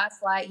 So it's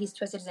last light. He's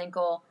twisted his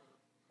ankle.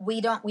 We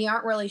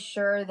aren't really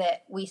sure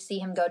that we see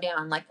him go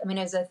down. Like, I mean,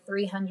 it was a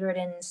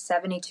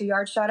 372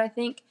 yard shot, I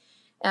think.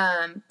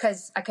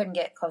 Cause I couldn't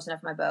get close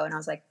enough with my bow and I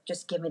was like,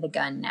 just give me the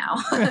gun now.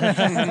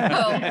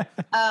 So,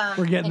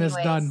 We're getting this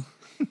done.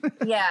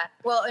 Yeah.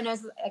 Well, and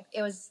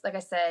it was like I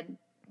said,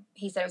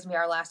 he said it was gonna be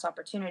our last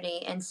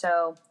opportunity. And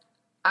so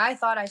I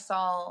thought I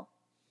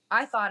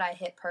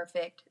hit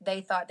perfect.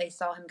 They thought they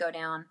saw him go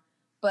down,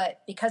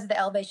 but because of the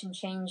elevation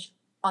change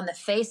on the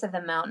face of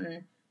the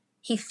mountain,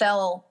 he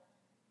fell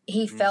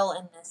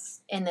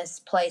in this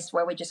place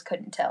where we just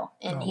couldn't tell.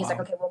 And he's like,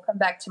 okay, we'll come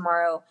back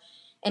tomorrow.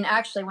 And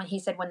actually when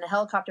the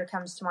helicopter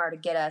comes tomorrow to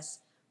get us,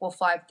 we'll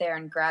fly up there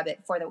and grab it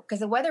because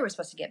the weather was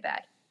supposed to get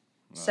bad.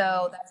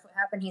 So that's what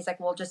happened. He's like,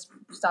 we'll just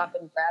stop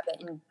and grab it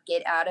and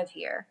get out of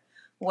here.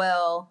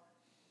 Well,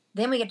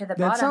 then we get to the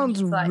bottom. That sounds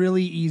he's like,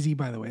 really easy,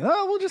 by the way.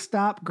 Oh, we'll just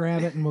stop,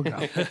 grab it, and we'll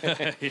go.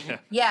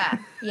 Yeah.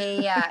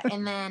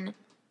 And then,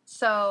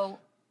 so,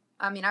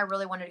 I mean, I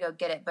really wanted to go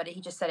get it, but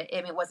he just said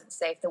it wasn't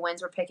safe. The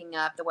winds were picking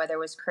up. The weather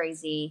was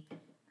crazy.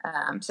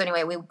 So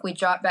anyway, we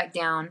dropped back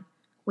down.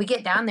 We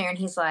get down there and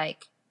he's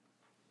like,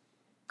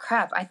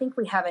 crap, I think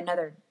we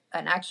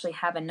actually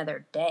have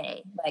another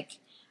day. Like,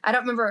 I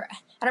don't remember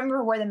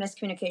where the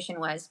miscommunication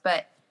was,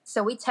 but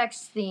so we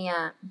text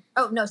the,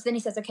 so then he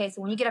says, okay,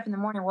 so when you get up in the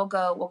morning, we'll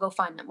go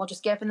find them. We'll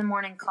just get up in the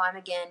morning, climb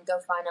again, go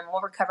find them.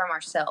 We'll recover them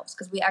ourselves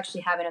because we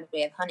actually have another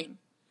day of hunting.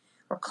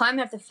 We're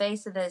climbing up the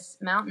face of this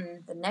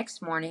mountain the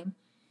next morning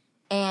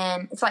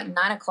and it's like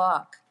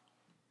 9:00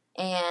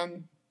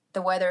 and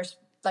the weather's,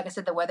 like I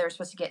said, the weather is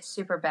supposed to get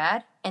super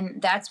bad.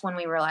 And that's when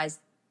we realized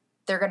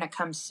they're going to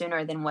come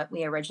sooner than what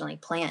we originally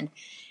planned.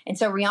 And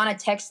so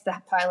Rihanna texted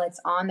the pilots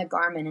on the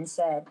Garmin and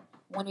said,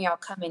 when are y'all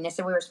coming? They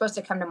said, we were supposed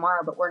to come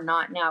tomorrow, but we're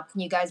not now. Can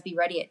you guys be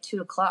ready at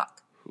 2:00?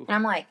 And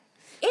I'm like,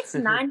 It's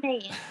 9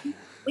 a.m.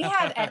 We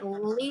have at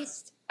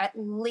least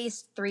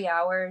 3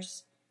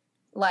 hours,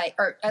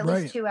 or at Right.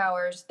 least 2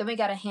 hours. Then we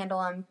got to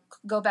handle them,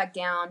 go back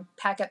down,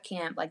 pack up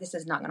camp. Like, this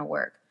is not going to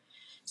work.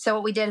 So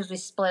what we did is we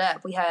split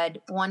up. We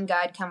had one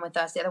guide come with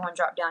us. The other one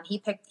dropped down.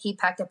 He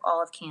packed up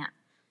all of camp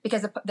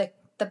because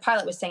the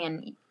pilot was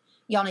saying,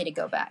 y'all need to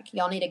go back.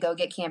 Y'all need to go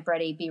get camp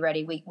ready, be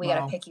ready. We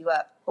got to pick you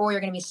up, or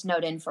you're going to be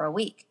snowed in for a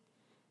week.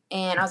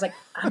 And I was like,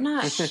 I'm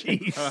not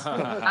leaving.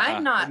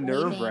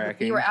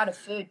 Nerve-wracking. We were out of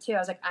food too. I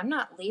was like, I'm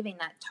not leaving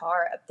that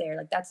tar up there.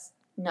 Like,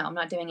 no, I'm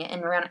not doing it.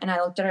 And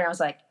I looked at her and I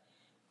was like,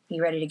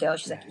 you ready to go?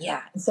 She's like,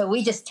 yeah. And so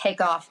we just take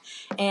off.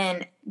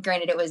 And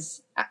granted,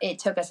 it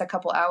took us a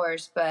couple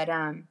hours, but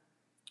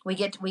we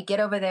get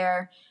over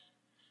there.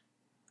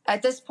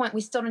 At this point, we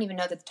still don't even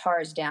know that the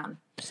tar is down.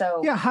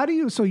 So Yeah, how do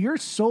you? So you're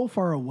so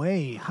far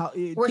away.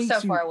 we're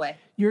so far away.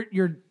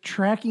 You're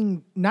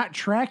tracking, not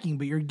tracking,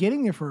 but you're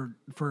getting there for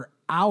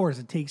hours.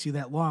 It takes you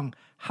that long.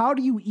 How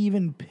do you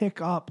even pick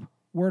up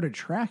where to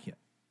track it?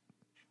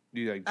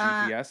 Do you like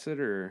GPS it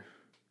or?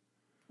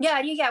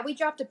 Yeah, we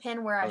dropped a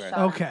pin where I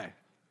shot. Okay.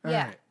 All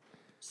Yeah. right.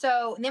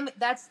 So then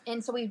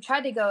so we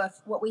tried to go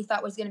what we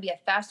thought was going to be a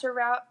faster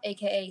route,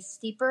 aka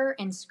steeper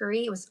and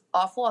scree. It was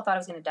awful. I thought I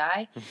was going to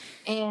die.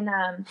 And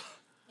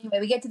anyway,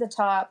 we get to the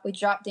top. We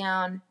drop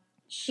down.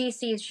 She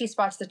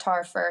spots the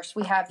tar first.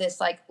 We have this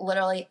like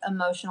literally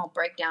emotional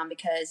breakdown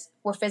because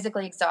we're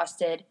physically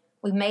exhausted.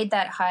 We made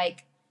that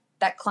hike,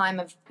 that climb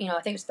of I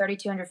think it was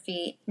 3,200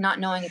 feet, not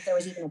knowing if there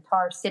was even a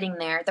tar sitting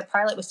there. The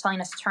pilot was telling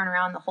us to turn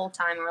around the whole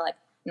time, and we're like,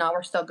 no,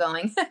 we're still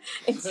going.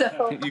 And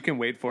so You can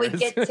wait for we it.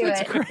 get to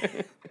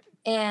it.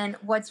 And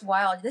what's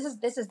wild, this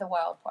is the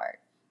wild part.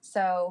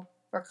 So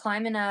we're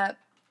climbing up,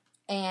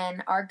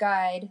 and our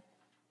guide,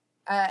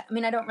 I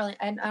don't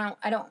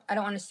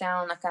want to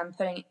sound like I'm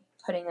putting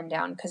them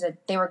down because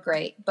they were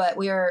great, but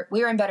we were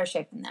in better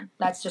shape than them.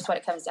 That's just what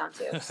it comes down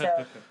to.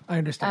 So I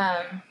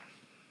understand.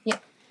 yeah,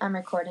 I'm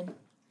recording.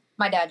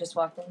 My dad just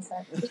walked in. So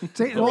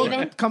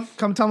Leaving? Come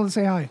tell him to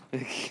say hi.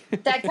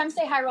 Dad, come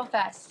say hi real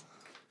fast.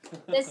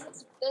 This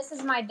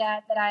is my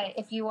dad that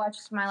if you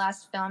watched my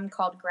last film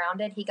called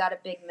Grounded, he got a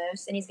big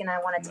moose, and he's going to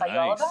want to tell you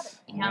all about it.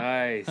 You know?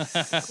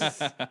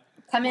 Nice.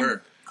 Come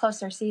in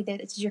closer. See,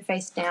 this is your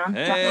face down.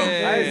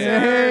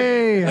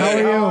 Hey,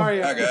 how are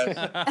you? Hi, guys.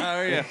 How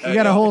are you? We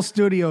got a whole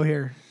studio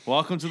here.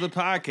 Welcome to the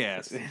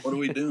podcast. What are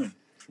we doing?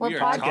 We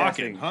are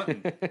talking,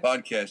 hunting.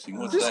 Podcasting.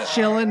 What's Just that?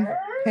 chilling,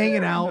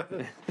 hanging out.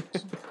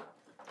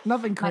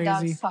 Nothing My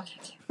crazy. dog's talking.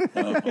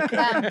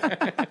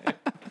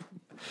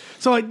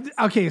 So,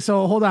 okay,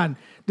 so hold on.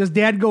 Does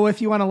Dad go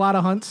with you on a lot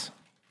of hunts?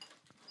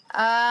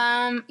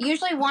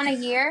 Usually one a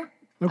year.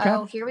 Okay.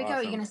 Oh, here we go.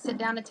 You're going to sit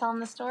down to tell him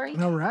the story?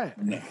 All right.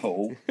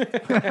 No.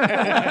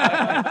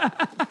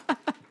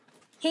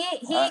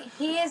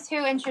 He is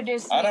who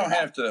introduced me. I don't to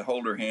have to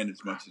hold her hand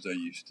as much as I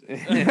used to.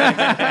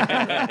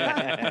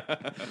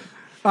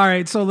 All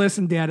right, so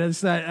listen, Dad.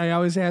 I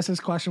always ask this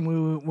question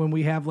when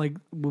we have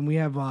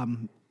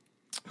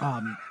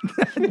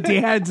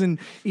dads and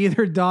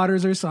either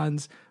daughters or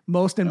sons.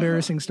 Most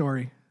embarrassing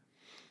story.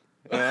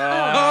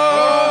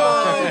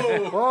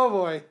 Oh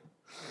boy.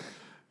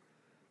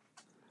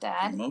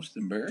 Dad. Most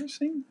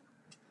embarrassing?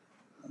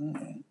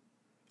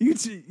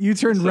 You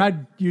turned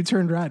red. You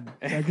turned red.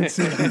 I can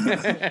see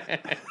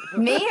it.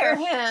 Me or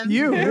him?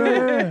 You.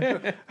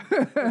 Yeah.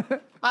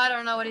 I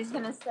don't know what he's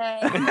going to say.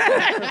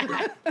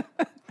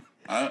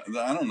 I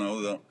don't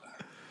know the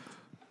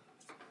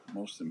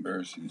most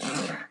embarrassing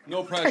story.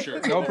 No pressure.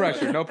 No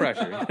pressure. No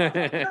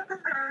pressure.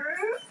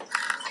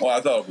 Well,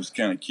 I thought it was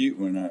kind of cute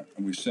when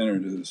we sent her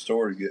to the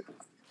store to get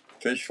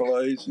fish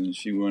fillets, and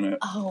she went up.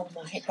 Oh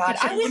my God!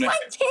 I was like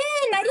 10.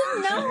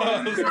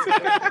 I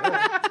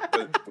didn't know.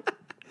 But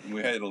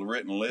we had a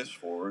written list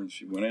for her, and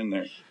she went in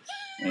there,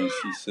 and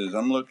she says,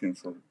 "I'm looking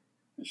for."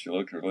 And she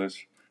looked at her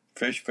list.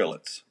 Fish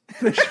fillets.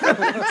 Fish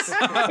fillets.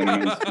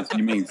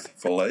 You mean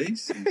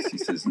fillets? And she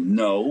says,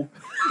 "No,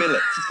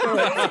 fillets."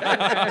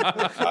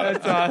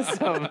 That's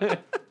awesome.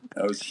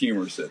 That was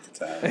humorous at the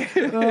time.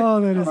 Oh,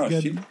 that is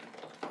good.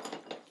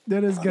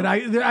 That is good.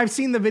 I've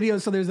seen the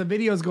videos. So there's the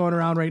videos going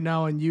around right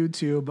now on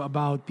YouTube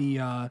about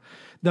the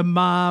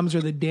moms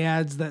or the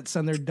dads that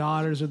send their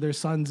daughters or their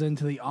sons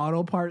into the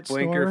auto parts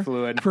Blinker store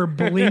fluid. for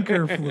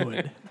blinker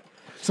fluid.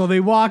 So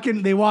they walk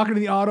into the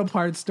auto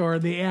parts store,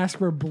 they ask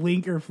for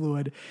blinker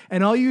fluid,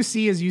 and all you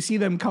see is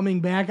them coming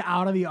back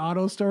out of the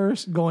auto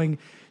stores going,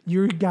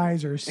 "You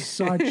guys are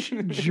such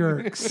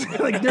jerks."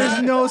 Like,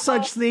 there's no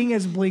such thing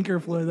as blinker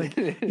fluid. Like,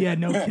 yeah,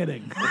 no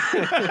kidding.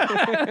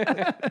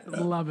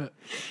 Love it.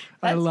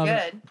 I love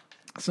it.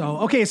 So,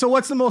 okay, so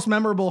what's the most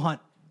memorable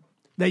hunt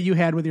that you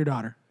had with your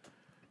daughter?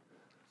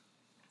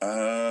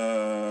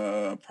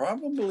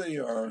 Probably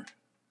our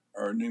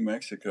New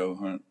Mexico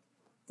hunt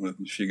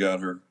when she got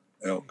her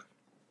elk.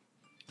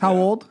 How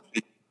old?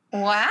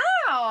 Wow!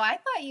 I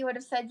thought you would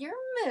have said your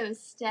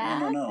moose,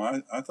 Dad.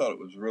 No. I thought it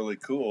was really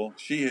cool.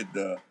 She had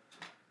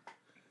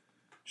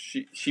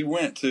she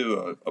went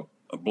to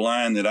a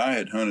blind that I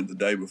had hunted the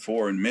day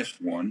before and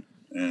missed one,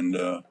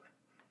 and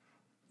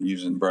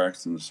using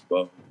Braxton's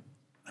bow.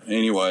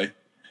 Anyway,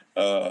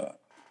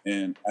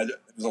 And it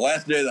was the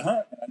last day of the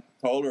hunt. And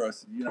I told her, I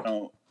said,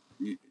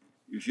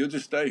 if you'll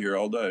just stay here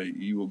all day,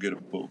 you will get a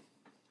bull.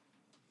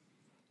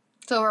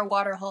 So we're a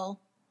water hole.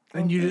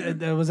 And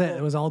that was it.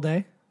 It was all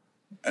day.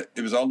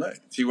 It was all day.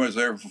 She was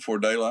there before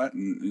daylight,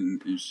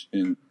 and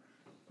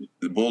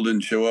the bull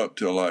didn't show up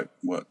till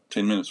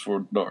 10 minutes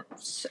before dark.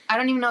 I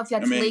don't even know if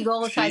that's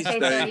legal. If I say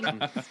 30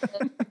 minutes.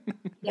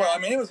 Well, I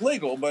mean, it was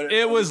legal, but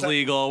it was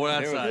legal. Well,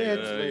 that's not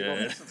legal.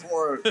 It's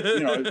before,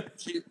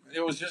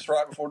 it was just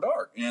right before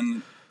dark,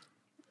 and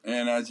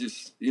I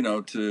just,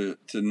 to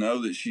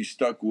know that she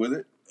stuck with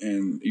it,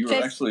 and you were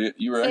actually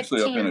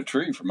up in a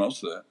tree for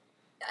most of that.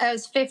 It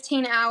was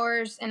 15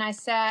 hours, and I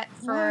sat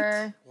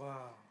for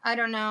I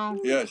don't know.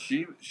 Yeah,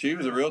 she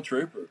was a real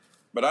trooper.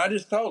 But I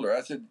just told her, I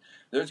said,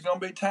 there's going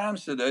to be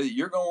times today that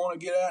you're going to want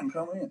to get out and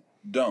come in.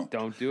 Don't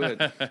do it.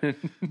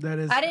 That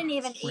is. I didn't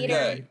even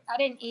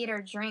eat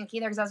or drink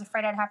either because I was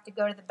afraid I'd have to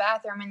go to the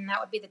bathroom, and that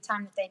would be the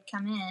time that they'd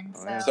come in.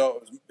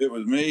 So it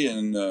was me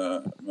and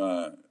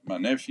my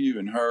nephew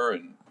and her,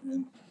 and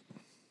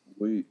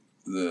we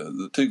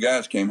the two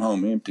guys came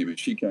home empty, but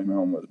she came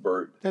home with a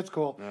bird. That's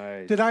cool.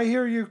 Nice. Did I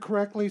hear you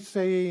correctly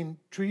saying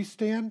tree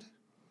stand?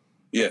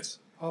 Yes.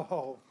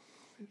 Oh.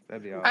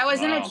 That'd be awesome. I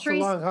was in a tree.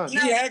 You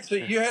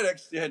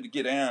had to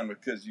get down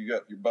because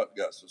your butt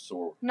got so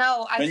sore.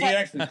 No, you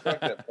actually struck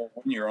that when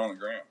you were on the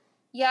ground.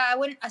 Yeah, I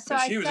wouldn't. So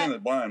she was in the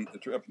blind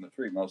up in the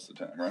tree most of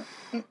the time, right?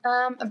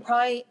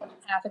 Probably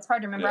half. It's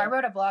hard to remember. Yeah. I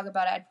wrote a blog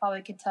about it. I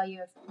probably could tell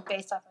you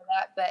based off of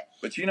that, but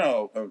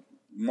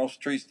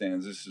most tree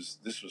stands.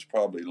 This was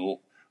probably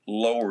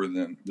lower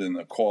than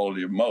the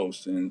quality of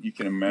most, and you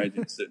can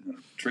imagine sitting in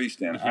a tree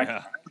stand.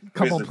 Yeah. A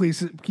couple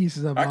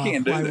pieces of I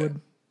can't do plywood.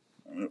 that.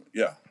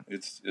 Yeah,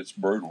 it's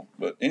brutal.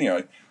 But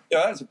anyway,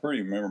 that's a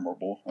pretty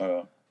memorable.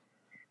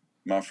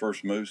 My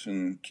first moose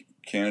in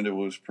Canada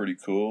was pretty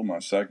cool. My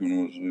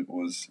second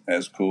was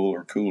as cool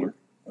or cooler.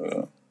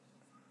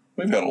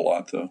 We've had a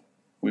lot though.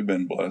 We've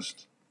been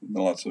blessed.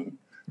 Lots of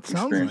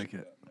sounds like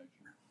it.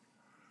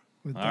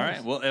 All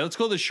right. Well, let's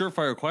go to the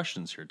surefire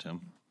questions here,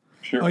 Tim.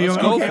 Sure. Let's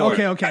go for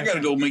it. Okay. I got to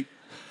go meet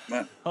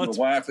my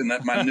wife and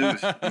my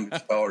newest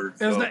daughter.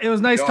 It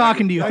was nice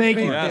talking to you. Thank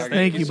you. Yes,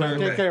 Thank you, sir. by the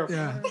way. Take care.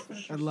 Yeah,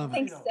 I love it.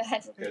 Thanks,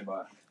 Dad. Okay,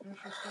 bye.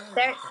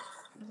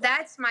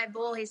 That's my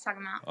bull he's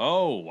talking about.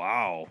 Oh,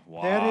 wow.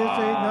 That is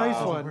a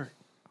nice one.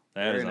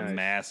 That is Very a nice.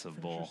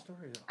 massive bull.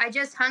 I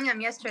just hung him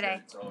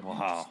yesterday.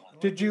 Wow.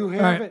 Did you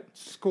have it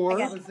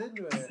scored?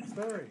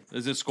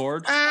 Is it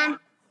scored? I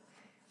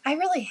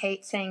really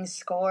hate saying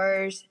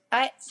scores.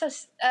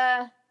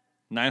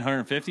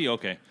 950?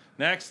 Okay.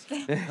 Next.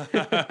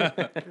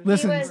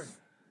 Listen,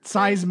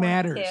 size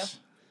matters.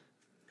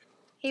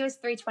 He was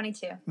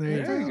 322.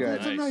 Very good.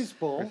 That's a nice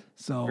bull.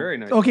 So Very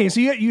nice Okay, bull. so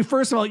you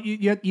first of all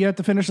you have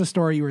to finish the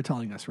story you were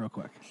telling us real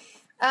quick.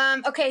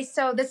 Okay,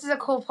 so this is a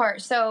cool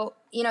part. So,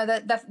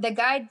 the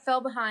guide fell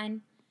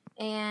behind,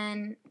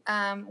 and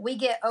we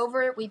get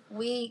over,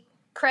 we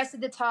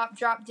crested the top,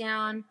 dropped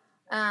down,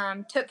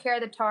 took care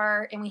of the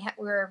tar, and we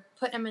were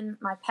putting them in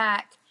my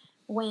pack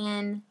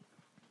we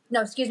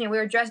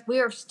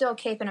were still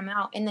caping them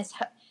out in this,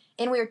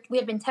 and we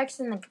had been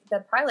texting the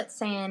pilot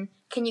saying,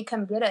 can you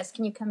come get us?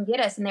 Can you come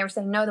get us? And they were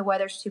saying, no, the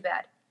weather's too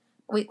bad.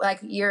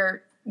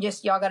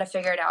 Y'all got to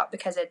figure it out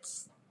because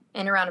it's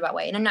in a roundabout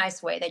way, in a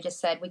nice way. They just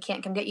said, we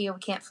can't come get you. We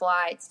can't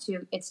fly. It's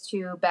too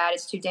bad.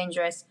 It's too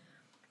dangerous.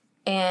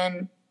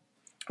 And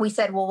we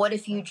said, well, what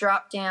if you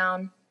drop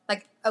down?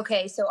 Like,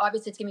 okay, so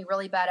obviously it's gonna be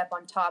really bad up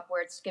on top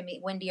where it's gonna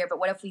be windier, but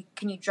what if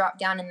can you drop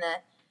down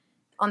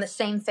on the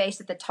same face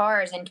that the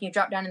tar is in? Can you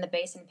drop down in the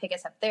base and pick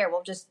us up there?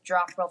 We'll just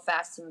drop real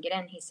fast and get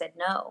in. He said,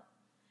 no.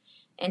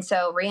 And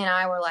so Rhea and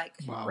I were like,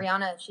 wow.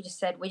 Rihanna, she just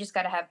said, we just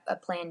got to have a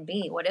plan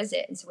B. What is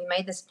it? And so we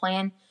made this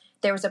plan.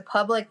 There was a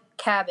public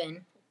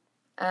cabin.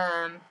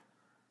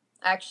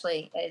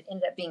 Actually, it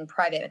ended up being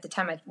private. At the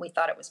time, we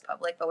thought it was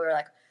public, but we were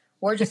like,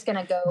 we're just going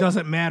to go.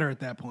 Doesn't matter at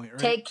that point, right?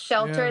 Take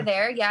shelter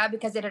there,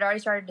 because it had already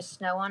started to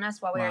snow on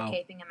us while we were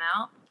caping him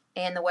out.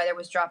 And the weather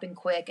was dropping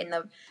quick, and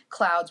the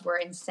clouds were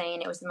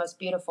insane. It was the most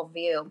beautiful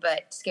view,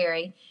 but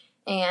scary.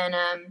 And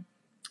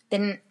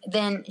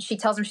then she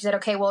tells him, she said,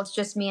 okay, well, it's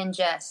just me and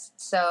Jess,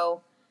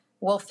 so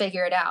we'll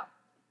figure it out.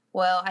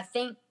 Well,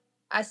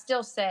 I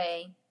still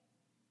say,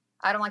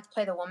 I don't like to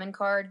play the woman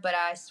card, but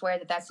I swear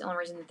that that's the only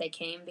reason that they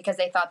came, because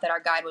they thought that our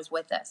guide was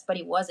with us, but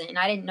he wasn't.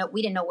 And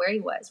we didn't know where he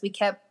was. We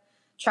kept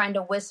trying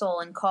to whistle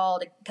and call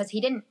because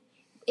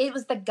it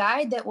was the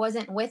guide that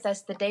wasn't with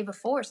us the day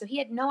before. So he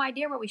had no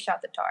idea where we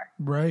shot the tar.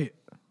 Right.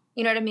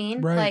 You know what I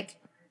mean? Right. Like,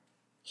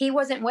 he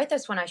wasn't with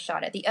us when I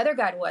shot it. The other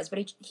guide was,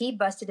 but he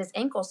busted his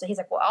ankle. So he's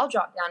like, well, I'll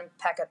drop down and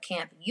pack up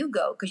camp. You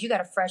go, because you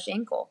got a fresh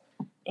ankle.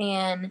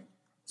 And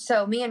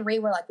so me and Ree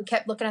were like, we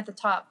kept looking at the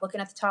top.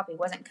 He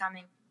wasn't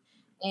coming.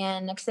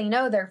 And next thing you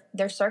know,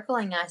 they're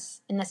circling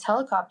us in this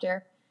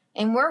helicopter.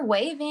 And we're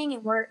waving,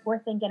 and we're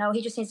thinking, oh,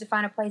 he just needs to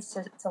find a place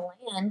to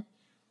land.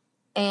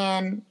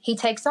 And he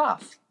takes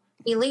off.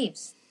 He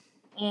leaves.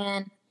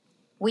 And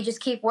we just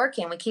keep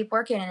working.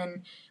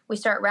 And we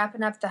start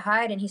wrapping up the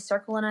hide, and he's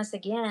circling us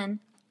again.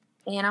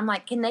 And I'm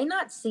like, can they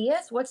not see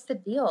us? What's the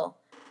deal?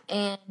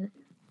 And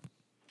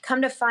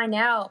come to find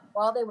out,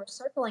 while they were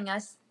circling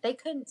us, they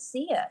couldn't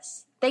see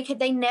us. We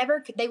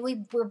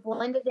were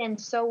blended in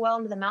so well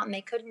into the mountain,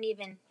 they couldn't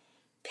even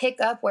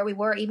pick up where we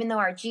were, even though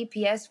our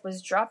GPS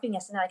was dropping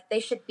us. And like, they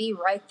should be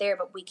right there,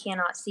 but we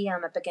cannot see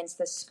them up against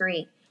the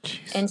scree.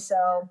 Jeez. And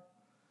so,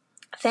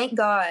 thank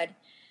God,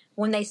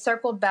 when they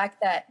circled back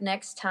that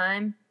next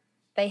time,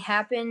 they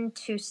happened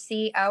to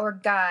see our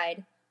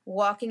guide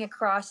walking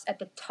across at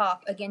the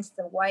top against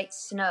the white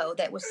snow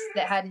that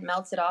hadn't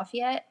melted off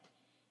yet.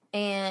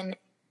 And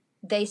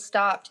they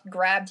stopped,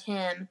 grabbed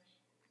him.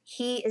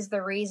 He is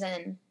the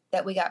reason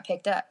that we got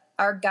picked up.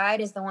 Our guide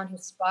is the one who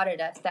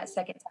spotted us that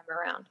second time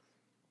around.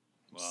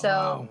 Wow.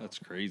 So That's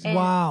crazy.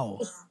 Wow.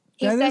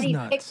 He That said is he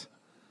nuts.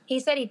 He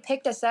said he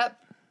picked us up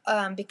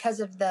because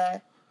of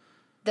the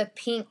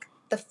pink,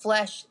 the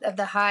flesh of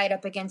the hide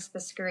up against the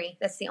scree.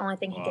 That's the only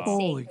thing he could see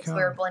Holy because cow.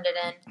 we were blended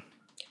in.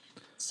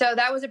 So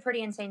that was a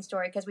pretty insane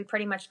story because we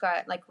pretty much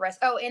got like rest.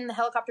 Oh, and the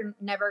helicopter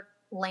never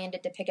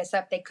landed to pick us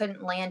up. They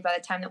couldn't land by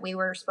the time that we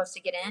were supposed to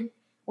get in.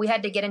 We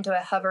had to get into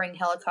a hovering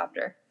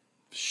helicopter.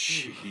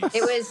 Jeez.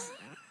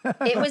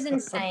 It was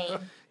insane.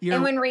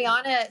 And when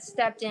Rihanna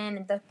stepped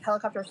in, the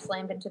helicopter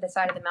slammed into the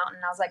side of the mountain.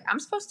 I was like, I'm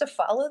supposed to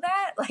follow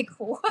that? Like,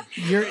 what?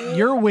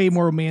 You're way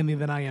more manly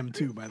than I am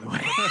too, by the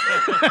way.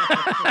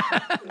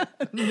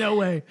 No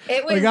way.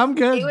 It was. Like, I'm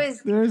good. It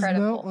was There's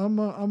incredible.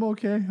 I'm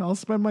okay. I'll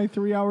spend my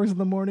 3 hours in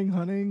the morning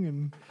hunting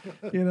and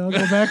go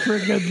back for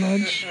a good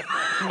lunch.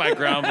 My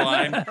ground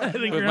blind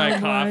with my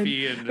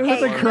coffee and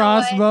with a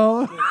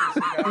crossbow.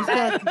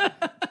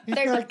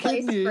 There's a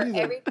place for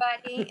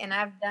everybody, and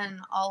I've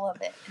done all of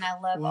it, and I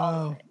love all of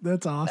Wow, it.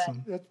 that's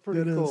awesome. That's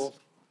pretty It is. cool.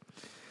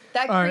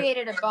 That All right.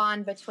 created a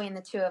bond between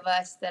the two of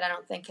us that I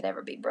don't think could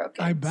ever be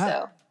broken. I bet.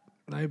 So.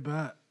 I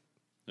bet.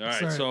 All right,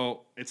 Sorry.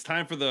 so it's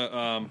time for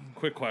the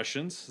quick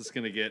questions. It's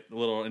going to get a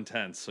little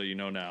intense, so you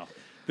know now.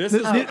 I these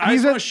just are-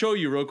 want to show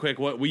you real quick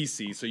what we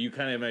see, so you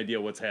kind of have an idea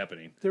what's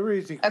happening. They're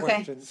easy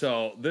questions.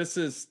 So this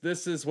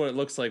is what it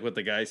looks like. What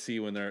the guys see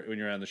when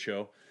you're on the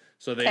show.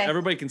 So Okay.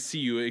 everybody can see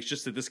you. It's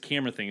just that this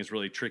camera thing is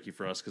really tricky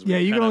for us because Yeah,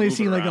 you can only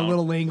see like a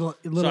little angle.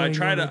 So I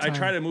try angle at a to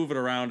time. move it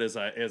around as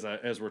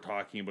we're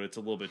talking, but it's a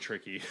little bit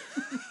tricky.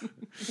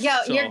 Yo,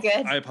 So you're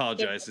good. I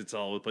apologize. It's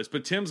all over the place.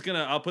 But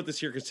I'll put this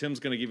here because Tim's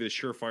gonna give you the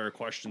surefire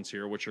questions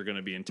here, which are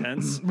gonna be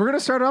intense. We're gonna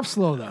start off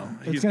slow though.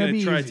 He's gonna gonna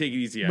be try to easy. take it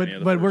easy on but you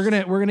the but we're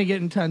first. gonna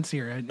get intense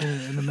here in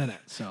a minute.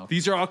 So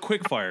These are all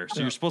quick fire,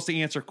 so you're supposed to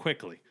answer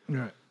quickly. all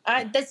right.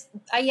 I've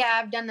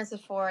done this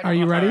before. and Are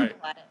you I'm ready? awful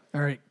at it. All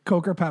right,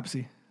 Coke or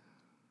Pepsi?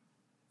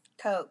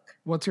 Coke,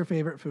 What's your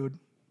favorite food?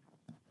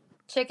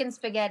 chicken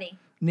spaghetti.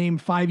 Name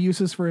 5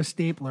 uses for a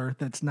stapler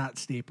that's not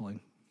stapling.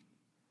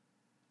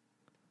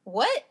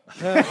 What?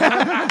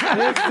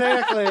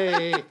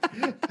 Exactly.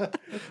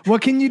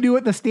 What can you do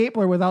with the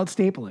stapler without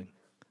stapling?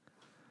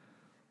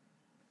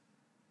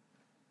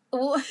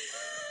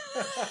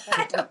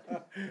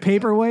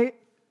 Paperweight.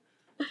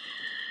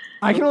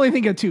 I can only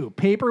think of 2: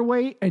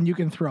 paperweight, and you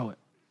can throw it.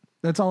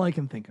 That's all I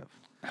can think of.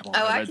 Oh,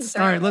 I can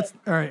throw All right, it.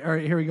 all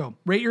right. Here we go.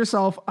 Rate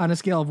yourself on a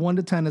scale of 1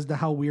 to 10 as to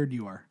how weird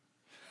you are.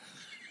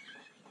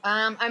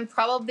 I'm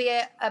probably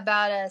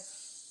about a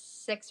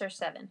 6 or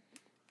 7.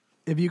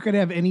 If you could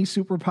have any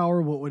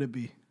superpower, what would it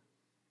be?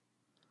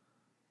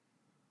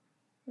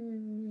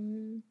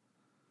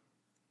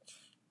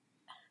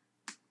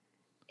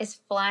 Is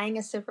flying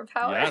a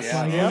superpower? Yes.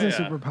 Flying Yeah. is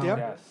a superpower.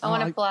 Yep. I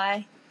want to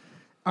fly.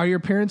 Are your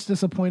parents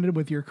disappointed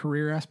with your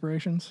career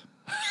aspirations?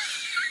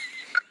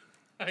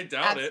 I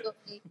doubt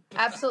Absolutely,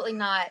 absolutely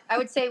not. I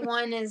would say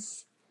one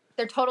is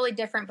they're totally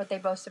different, but they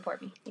both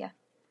support me. Yeah.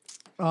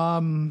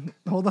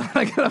 Hold on,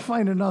 I gotta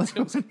find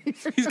another one.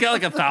 He's got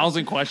like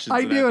 1,000 questions. I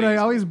in that do, and thing. I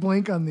always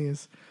blank on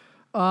these.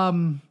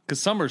 Because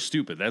some are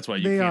stupid. That's why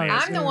you They can't are.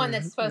 answer. I'm the one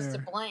that's supposed to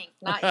blank,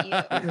 not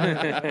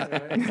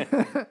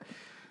you.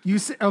 You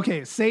say,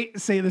 okay? Say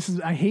this is.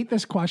 I hate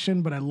this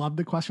question, but I love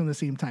the question at the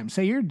same time.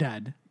 Say you're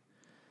dead.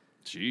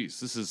 Jeez,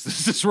 this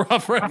is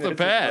rough right off the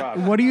bat.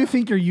 What do you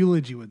think your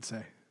eulogy would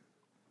say?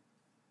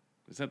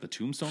 Is that the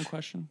tombstone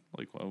question?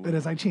 Like, It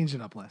is. I changed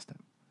it up last time.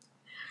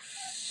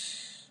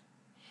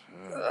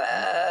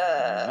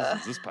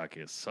 this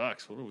podcast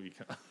sucks. What do we?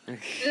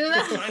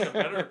 Find a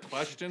better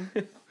question.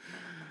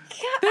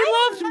 They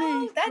loved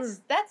me.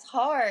 That's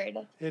hard.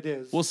 It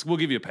is. We'll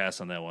give you a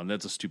pass on that one.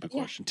 That's a stupid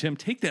question. Tim,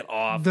 take that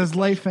off. Does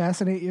life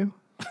fascinate you?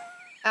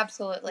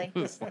 Absolutely.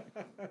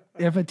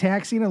 If a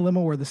taxi and a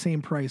limo were the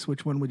same price,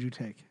 which one would you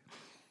take?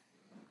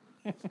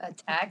 A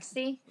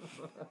taxi?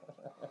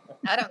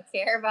 I don't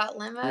care about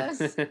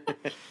limos.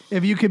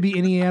 If you could be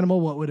any animal,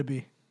 what would it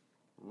be?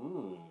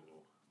 Ooh,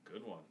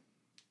 good one.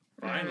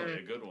 Finally,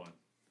 a good one.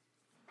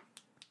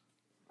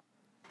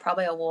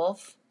 Probably a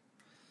wolf.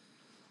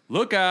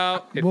 Look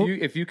out!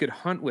 If you could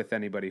hunt with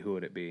anybody, who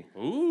would it be?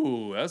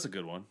 Ooh, that's a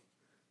good one.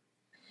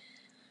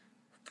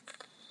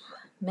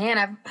 Man,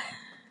 I've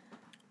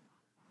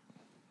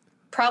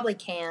probably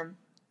Cam.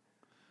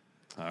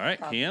 All right,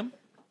 Cam.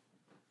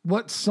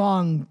 What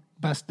song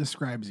best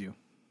describes you?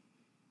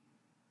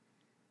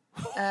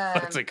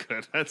 That's a good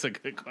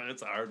one.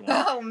 That's a hard one.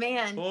 Oh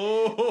man.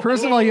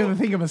 First of all, you have to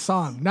think of a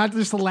song, not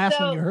just the last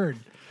one you heard.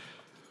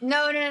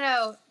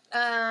 No.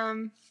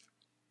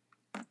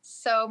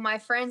 So my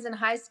friends in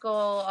high school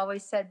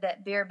always said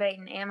that "Beer, Bait,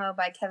 and Ammo"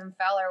 by Kevin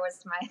Fowler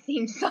was my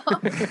theme song.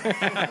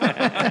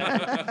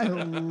 I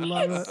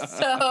love it.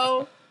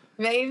 So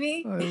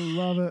maybe I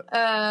love it.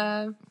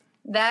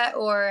 That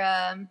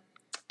or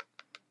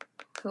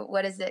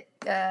what is it?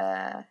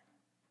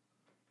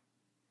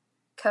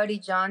 Cody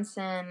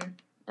Johnson.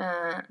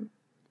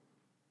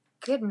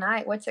 Good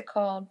night. What's it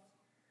called?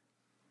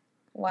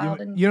 Wild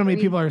and You know how many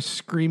Free. people are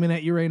screaming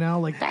at you right now?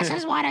 Like, this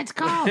is what it's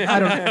called.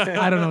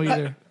 I don't know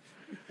either.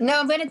 No,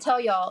 I'm going to tell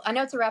y'all. I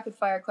know it's a rapid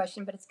fire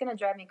question, but it's going to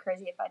drive me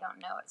crazy if I don't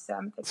know it. So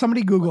I'm.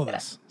 Somebody Google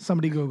this.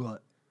 Somebody Google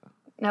it.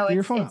 No, Get your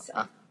it's phone it's.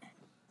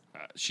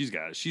 She's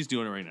got it. She's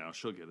doing it right now.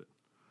 She'll get it.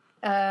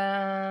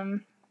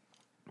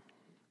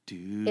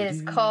 It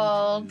is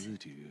called.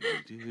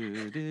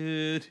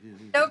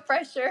 No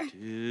pressure.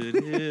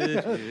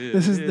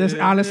 This is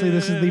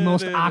the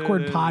most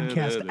awkward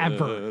podcast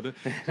ever.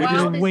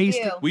 Wild as Waste.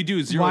 You. We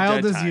do zero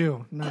Wild dead as time.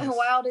 you. Nice.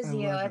 Wild as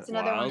you. That's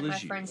another Wild one my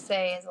as you. friends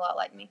say is a lot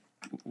like me.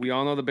 We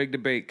all know the big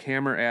debate: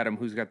 Cam or Adam,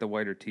 who's got the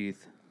whiter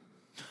teeth?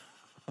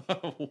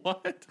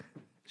 What?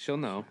 She'll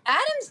know.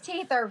 Adam's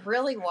teeth are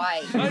really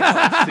white.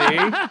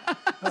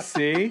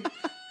 See,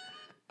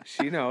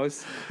 she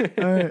knows.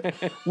 All right.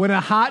 When a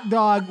hot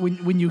dog,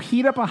 when you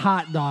heat up a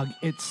hot dog,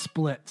 it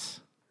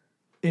splits.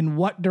 In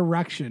what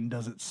direction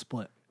does it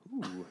split?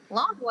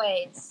 Long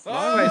ways.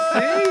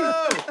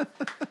 Oh,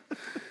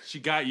 She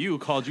got you.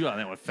 Called you on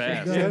that one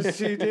fast. Yes,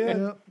 she did.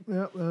 Yep,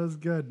 that was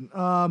good.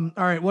 All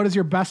right, what is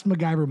your best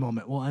MacGyver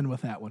moment? We'll end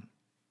with that one.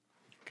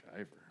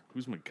 MacGyver.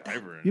 Who's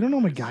MacGyver? You don't know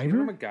You know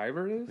MacGyver? what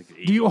MacGyver is?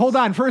 Do you hold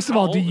on? First of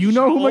all, do you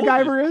know who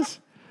MacGyver is?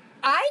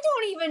 I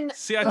don't even.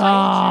 See, I told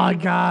Oh you.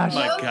 gosh!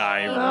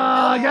 MacGyver.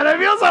 Oh god, I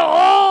feel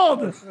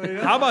so old.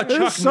 How about It's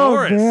Chuck so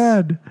Norris?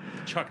 bad.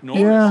 Chuck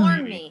Norris. Yeah.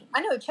 Warn me.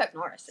 I know who Chuck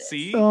Norris is.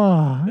 See?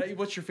 Oh.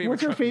 What's your favorite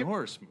What's your Chuck fav-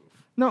 Norris move?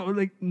 No,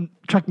 like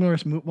Chuck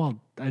Norris. Well,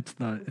 it's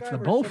the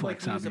Bowflex,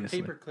 Use a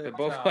obviously. paperclip The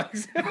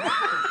Bowflex.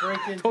 break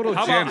into Total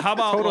How Jim. about- how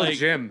about, Total like-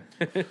 Jim?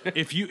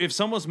 If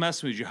someone's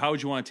messing with you, how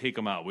would you want to take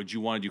them out? Would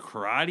you want to do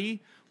karate?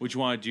 Would you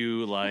want to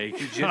do like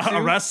Jiu-jitsu?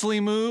 a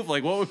wrestling move?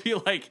 Like what would be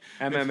like?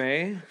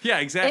 MMA. Yeah,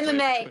 exactly.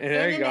 MMA.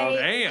 There you go.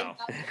 Damn.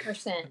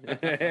 1,000%.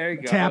 There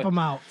you go. Tap them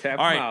out. Tap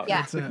All him right. out.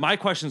 Yeah. That's it. My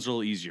question's a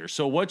little easier.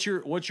 So what's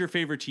your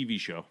favorite TV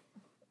show?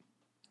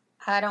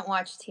 I don't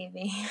watch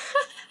TV.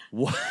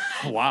 What?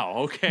 Wow.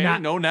 Okay.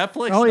 Not- no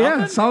Netflix. Oh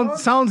yeah, nothing?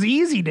 sounds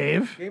easy,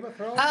 Dave. Game of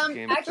Thrones.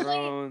 Game of Actually,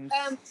 Thrones.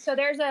 so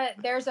there's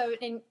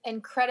an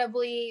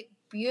incredibly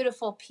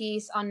beautiful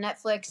piece on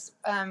Netflix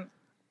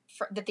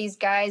that these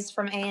guys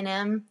from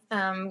A&M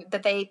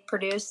that they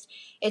produced.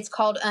 It's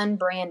called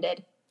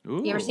Unbranded.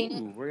 Ooh. You ever seen it?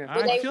 Ooh, we're gonna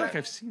I They- feel like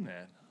I've seen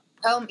that.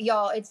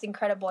 Y'all, it's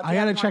incredible. If I you gotta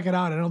haven't check watched it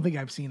out. I don't think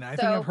I've seen it. I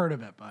think So- I've heard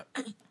of it, but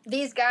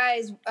These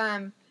guys,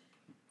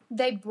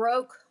 they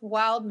broke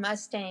wild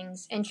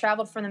Mustangs and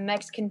traveled from the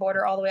Mexican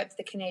border all the way up to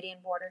the Canadian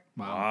border.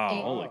 Wow.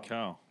 And- Holy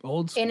cow.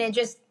 old school. And it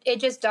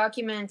just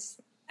documents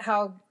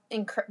how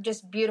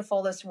just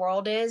beautiful this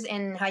world is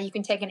and how you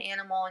can take an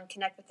animal and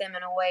connect with them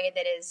in a way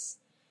that is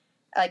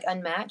like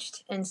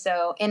unmatched. And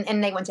so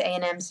and they went to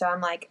A&M, so I'm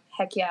like,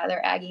 heck yeah,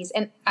 they're Aggies.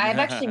 And I've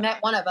actually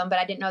met one of them, but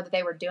I didn't know that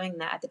they were doing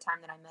that at the time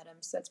that I met him,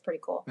 so that's pretty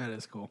cool. That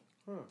is cool.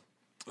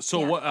 So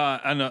Yeah. what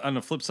on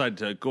the flip side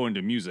to go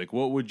into music,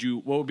 what would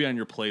be on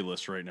your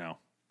playlist right now?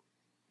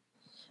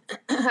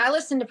 I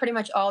listen to pretty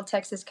much all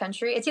Texas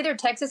country. It's either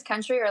Texas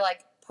country or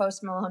like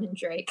Post Malone and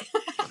Drake.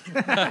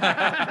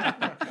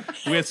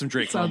 We had some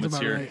Drake Sounds moments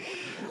about here. right.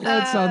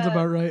 That sounds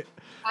about right.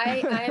 I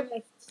am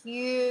a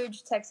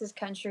huge Texas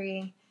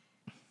country.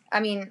 I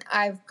mean,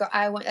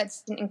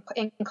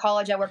 in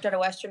college. I worked at a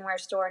Western wear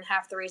store, and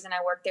half the reason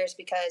I worked there is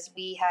because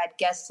we had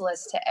guest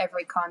lists to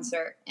every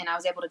concert, and I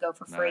was able to go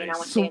for free. And I Nice.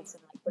 went So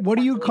dancing. Like, What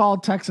do you 3 times a week. call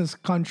Texas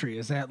country?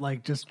 Is that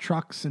like just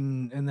trucks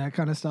and that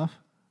kind of stuff?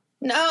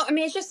 No, I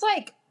mean it's just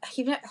like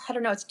I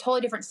don't know. It's a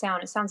totally different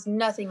sound. It sounds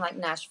nothing like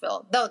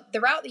Nashville. Though the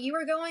route that you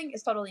were going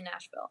is totally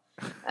Nashville.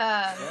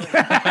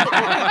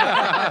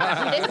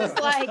 This is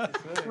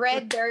like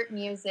red dirt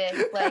music,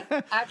 like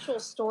actual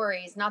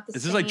stories, not the.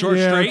 Is this same. like George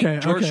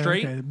Strait? George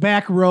Strait? Okay.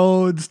 Back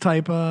roads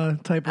type of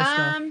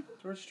stuff.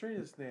 George Strait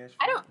is Nashville.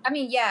 I don't. I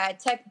mean, yeah,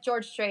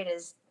 George Strait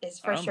is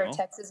for I don't sure know.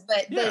 Texas,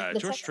 but Yeah, the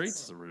George Texas-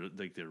 Strait's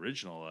the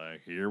original.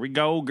 Like, here we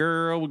go,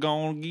 girl. We're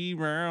gonna get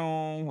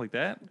round like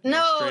that.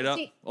 No, straight up,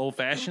 see- old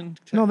fashioned.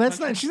 No, that's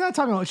not. She's not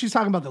talking about. She's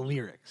talking about the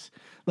lyrics.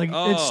 Like it's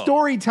Oh.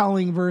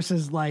 storytelling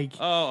versus like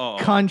Oh,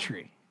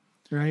 country,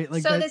 right?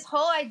 Like so that- this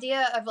whole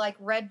idea of like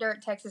red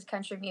dirt Texas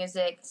country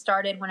music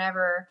started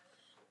whenever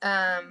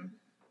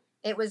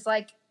it was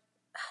like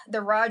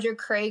the Roger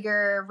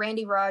Krager,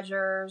 Randy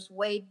Rogers,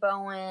 Wade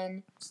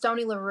Bowen,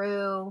 Stoney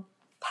LaRue,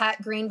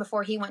 Pat Green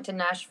before he went to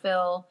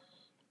Nashville.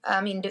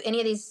 I mean, do any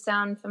of these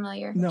sound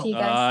familiar No. to you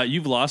guys?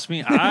 You've lost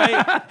me.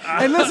 I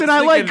and listen, was I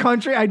like thinking-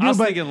 country. I do, was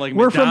but thinking, like,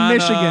 we're from Madonna,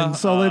 Michigan,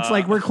 so it's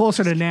like we're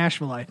closer to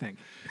Nashville. I think.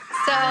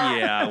 So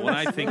Yeah, when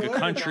I think of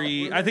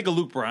country, I think of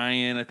Luke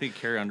Bryan. I think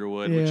Carrie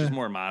Underwood, which Yeah. is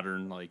more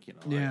modern. Like, you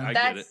know, Yeah. I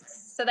get it.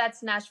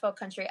 that's Nashville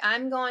country.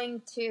 I'm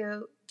going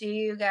to do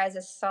you guys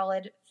a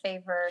solid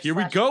favor. Here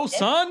we / go, tip,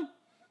 son.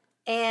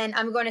 And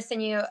I'm going to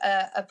send you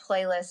a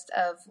playlist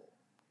of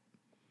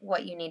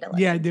what you need to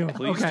listen. Yeah, I do.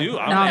 Please okay. do.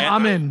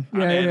 I'm in.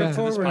 I'm Yeah, adding yeah.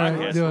 to this All right,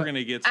 podcast. do We're it. going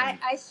to get some.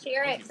 I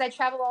share it because I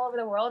travel all over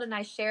the world, and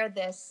I share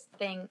this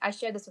thing. I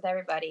share this with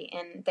everybody,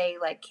 and they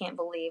like can't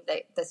believe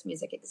that this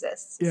music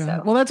exists. Yeah.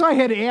 So. Well, that's why I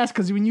had to ask,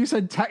 because when you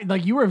said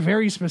like you were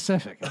very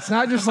specific. It's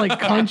not just like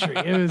country.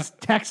 It was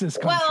Texas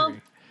country. Well,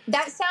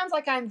 that sounds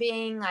like I'm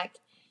being like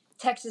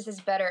Texas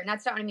is better, and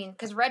that's not what I mean.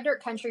 Because red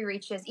dirt country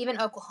reaches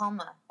even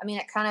Oklahoma. I mean,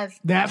 it kind of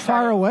that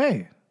far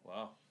away.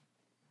 Wow.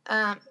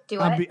 Do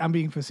what? I'm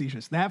being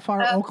facetious. That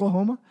far, Oh.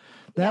 Oklahoma?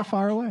 That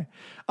far away.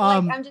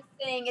 I'm just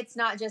saying it's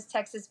not just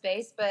Texas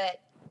based,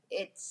 but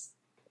it's.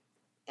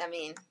 I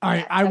mean. All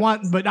right, I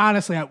want, but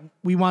honestly,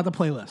 we want the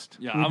playlist.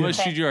 Yeah, We I'm going do.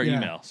 to shoot you our Yeah.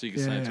 email so you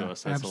can send it to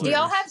us. That's absolutely. Do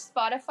y'all have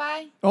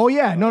Spotify? Oh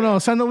yeah, no,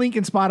 send the link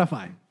in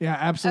Spotify. Yeah,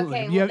 absolutely.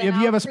 Okay, if you well, have, if then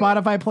you have a I'll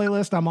Spotify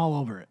playlist, I'm all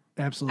over it.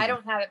 Absolutely. I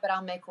don't have it, but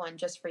I'll make one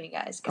just for you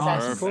guys because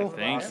Awesome. that's Perfect.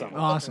 Thank you.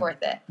 Awesome.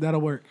 worth it. That'll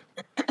work.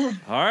 All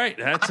right,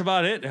 that's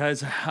about it.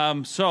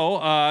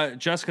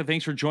 Jessica,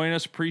 thanks for joining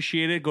us.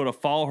 Appreciate it. Go to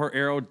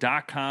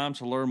followherarrow.com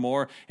to learn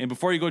more. And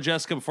before you go,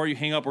 Jessica, before you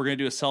hang up, we're going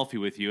to do a selfie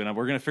with you, and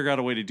we're going to figure out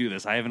a way to do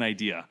this. I have an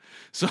idea.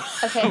 So,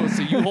 Okay.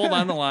 so you hold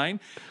on the line.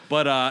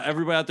 But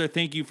everybody out there,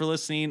 thank you for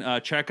listening.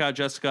 Check out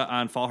Jessica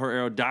on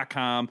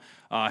followherarrow.com.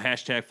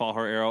 Hashtag follow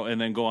her arrow, and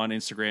then go on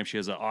Instagram. She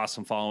has an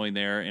awesome following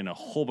there and a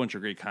whole bunch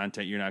of great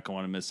content you're not going to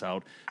want to miss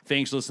out.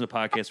 Thanks for listening to the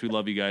podcast. We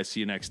love you guys.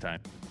 See you next time.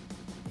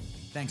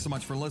 Thanks so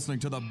much for listening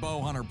to the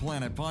Bowhunter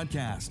Planet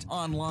podcast,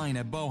 online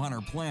at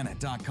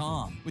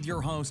bowhunterplanet.com with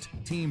your host,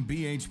 Team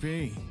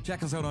BHP.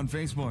 Check us out on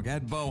Facebook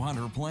at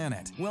Bowhunter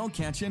Planet. We'll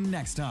catch you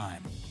next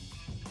time.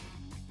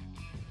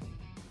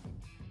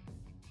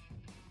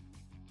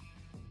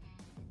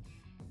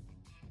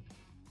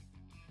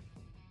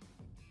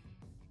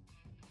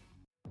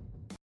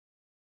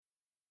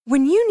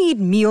 When you need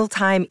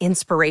mealtime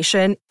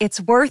inspiration,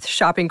 it's worth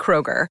shopping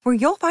Kroger, where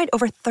you'll find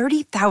over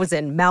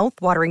 30,000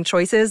 mouth-watering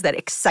choices that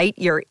excite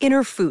your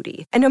inner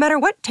foodie. And no matter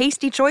what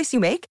tasty choice you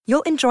make,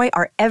 you'll enjoy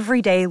our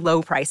everyday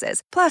low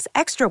prices, plus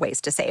extra ways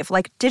to save,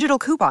 like digital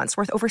coupons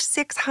worth over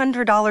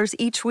 $600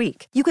 each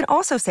week. You can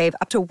also save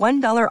up to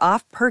 $1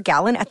 off per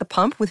gallon at the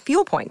pump with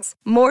fuel points.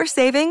 More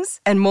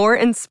savings and more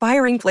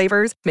inspiring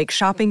flavors make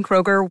shopping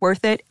Kroger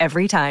worth it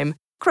every time.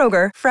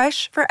 Kroger,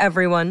 fresh for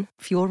everyone.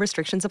 Fuel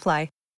restrictions apply.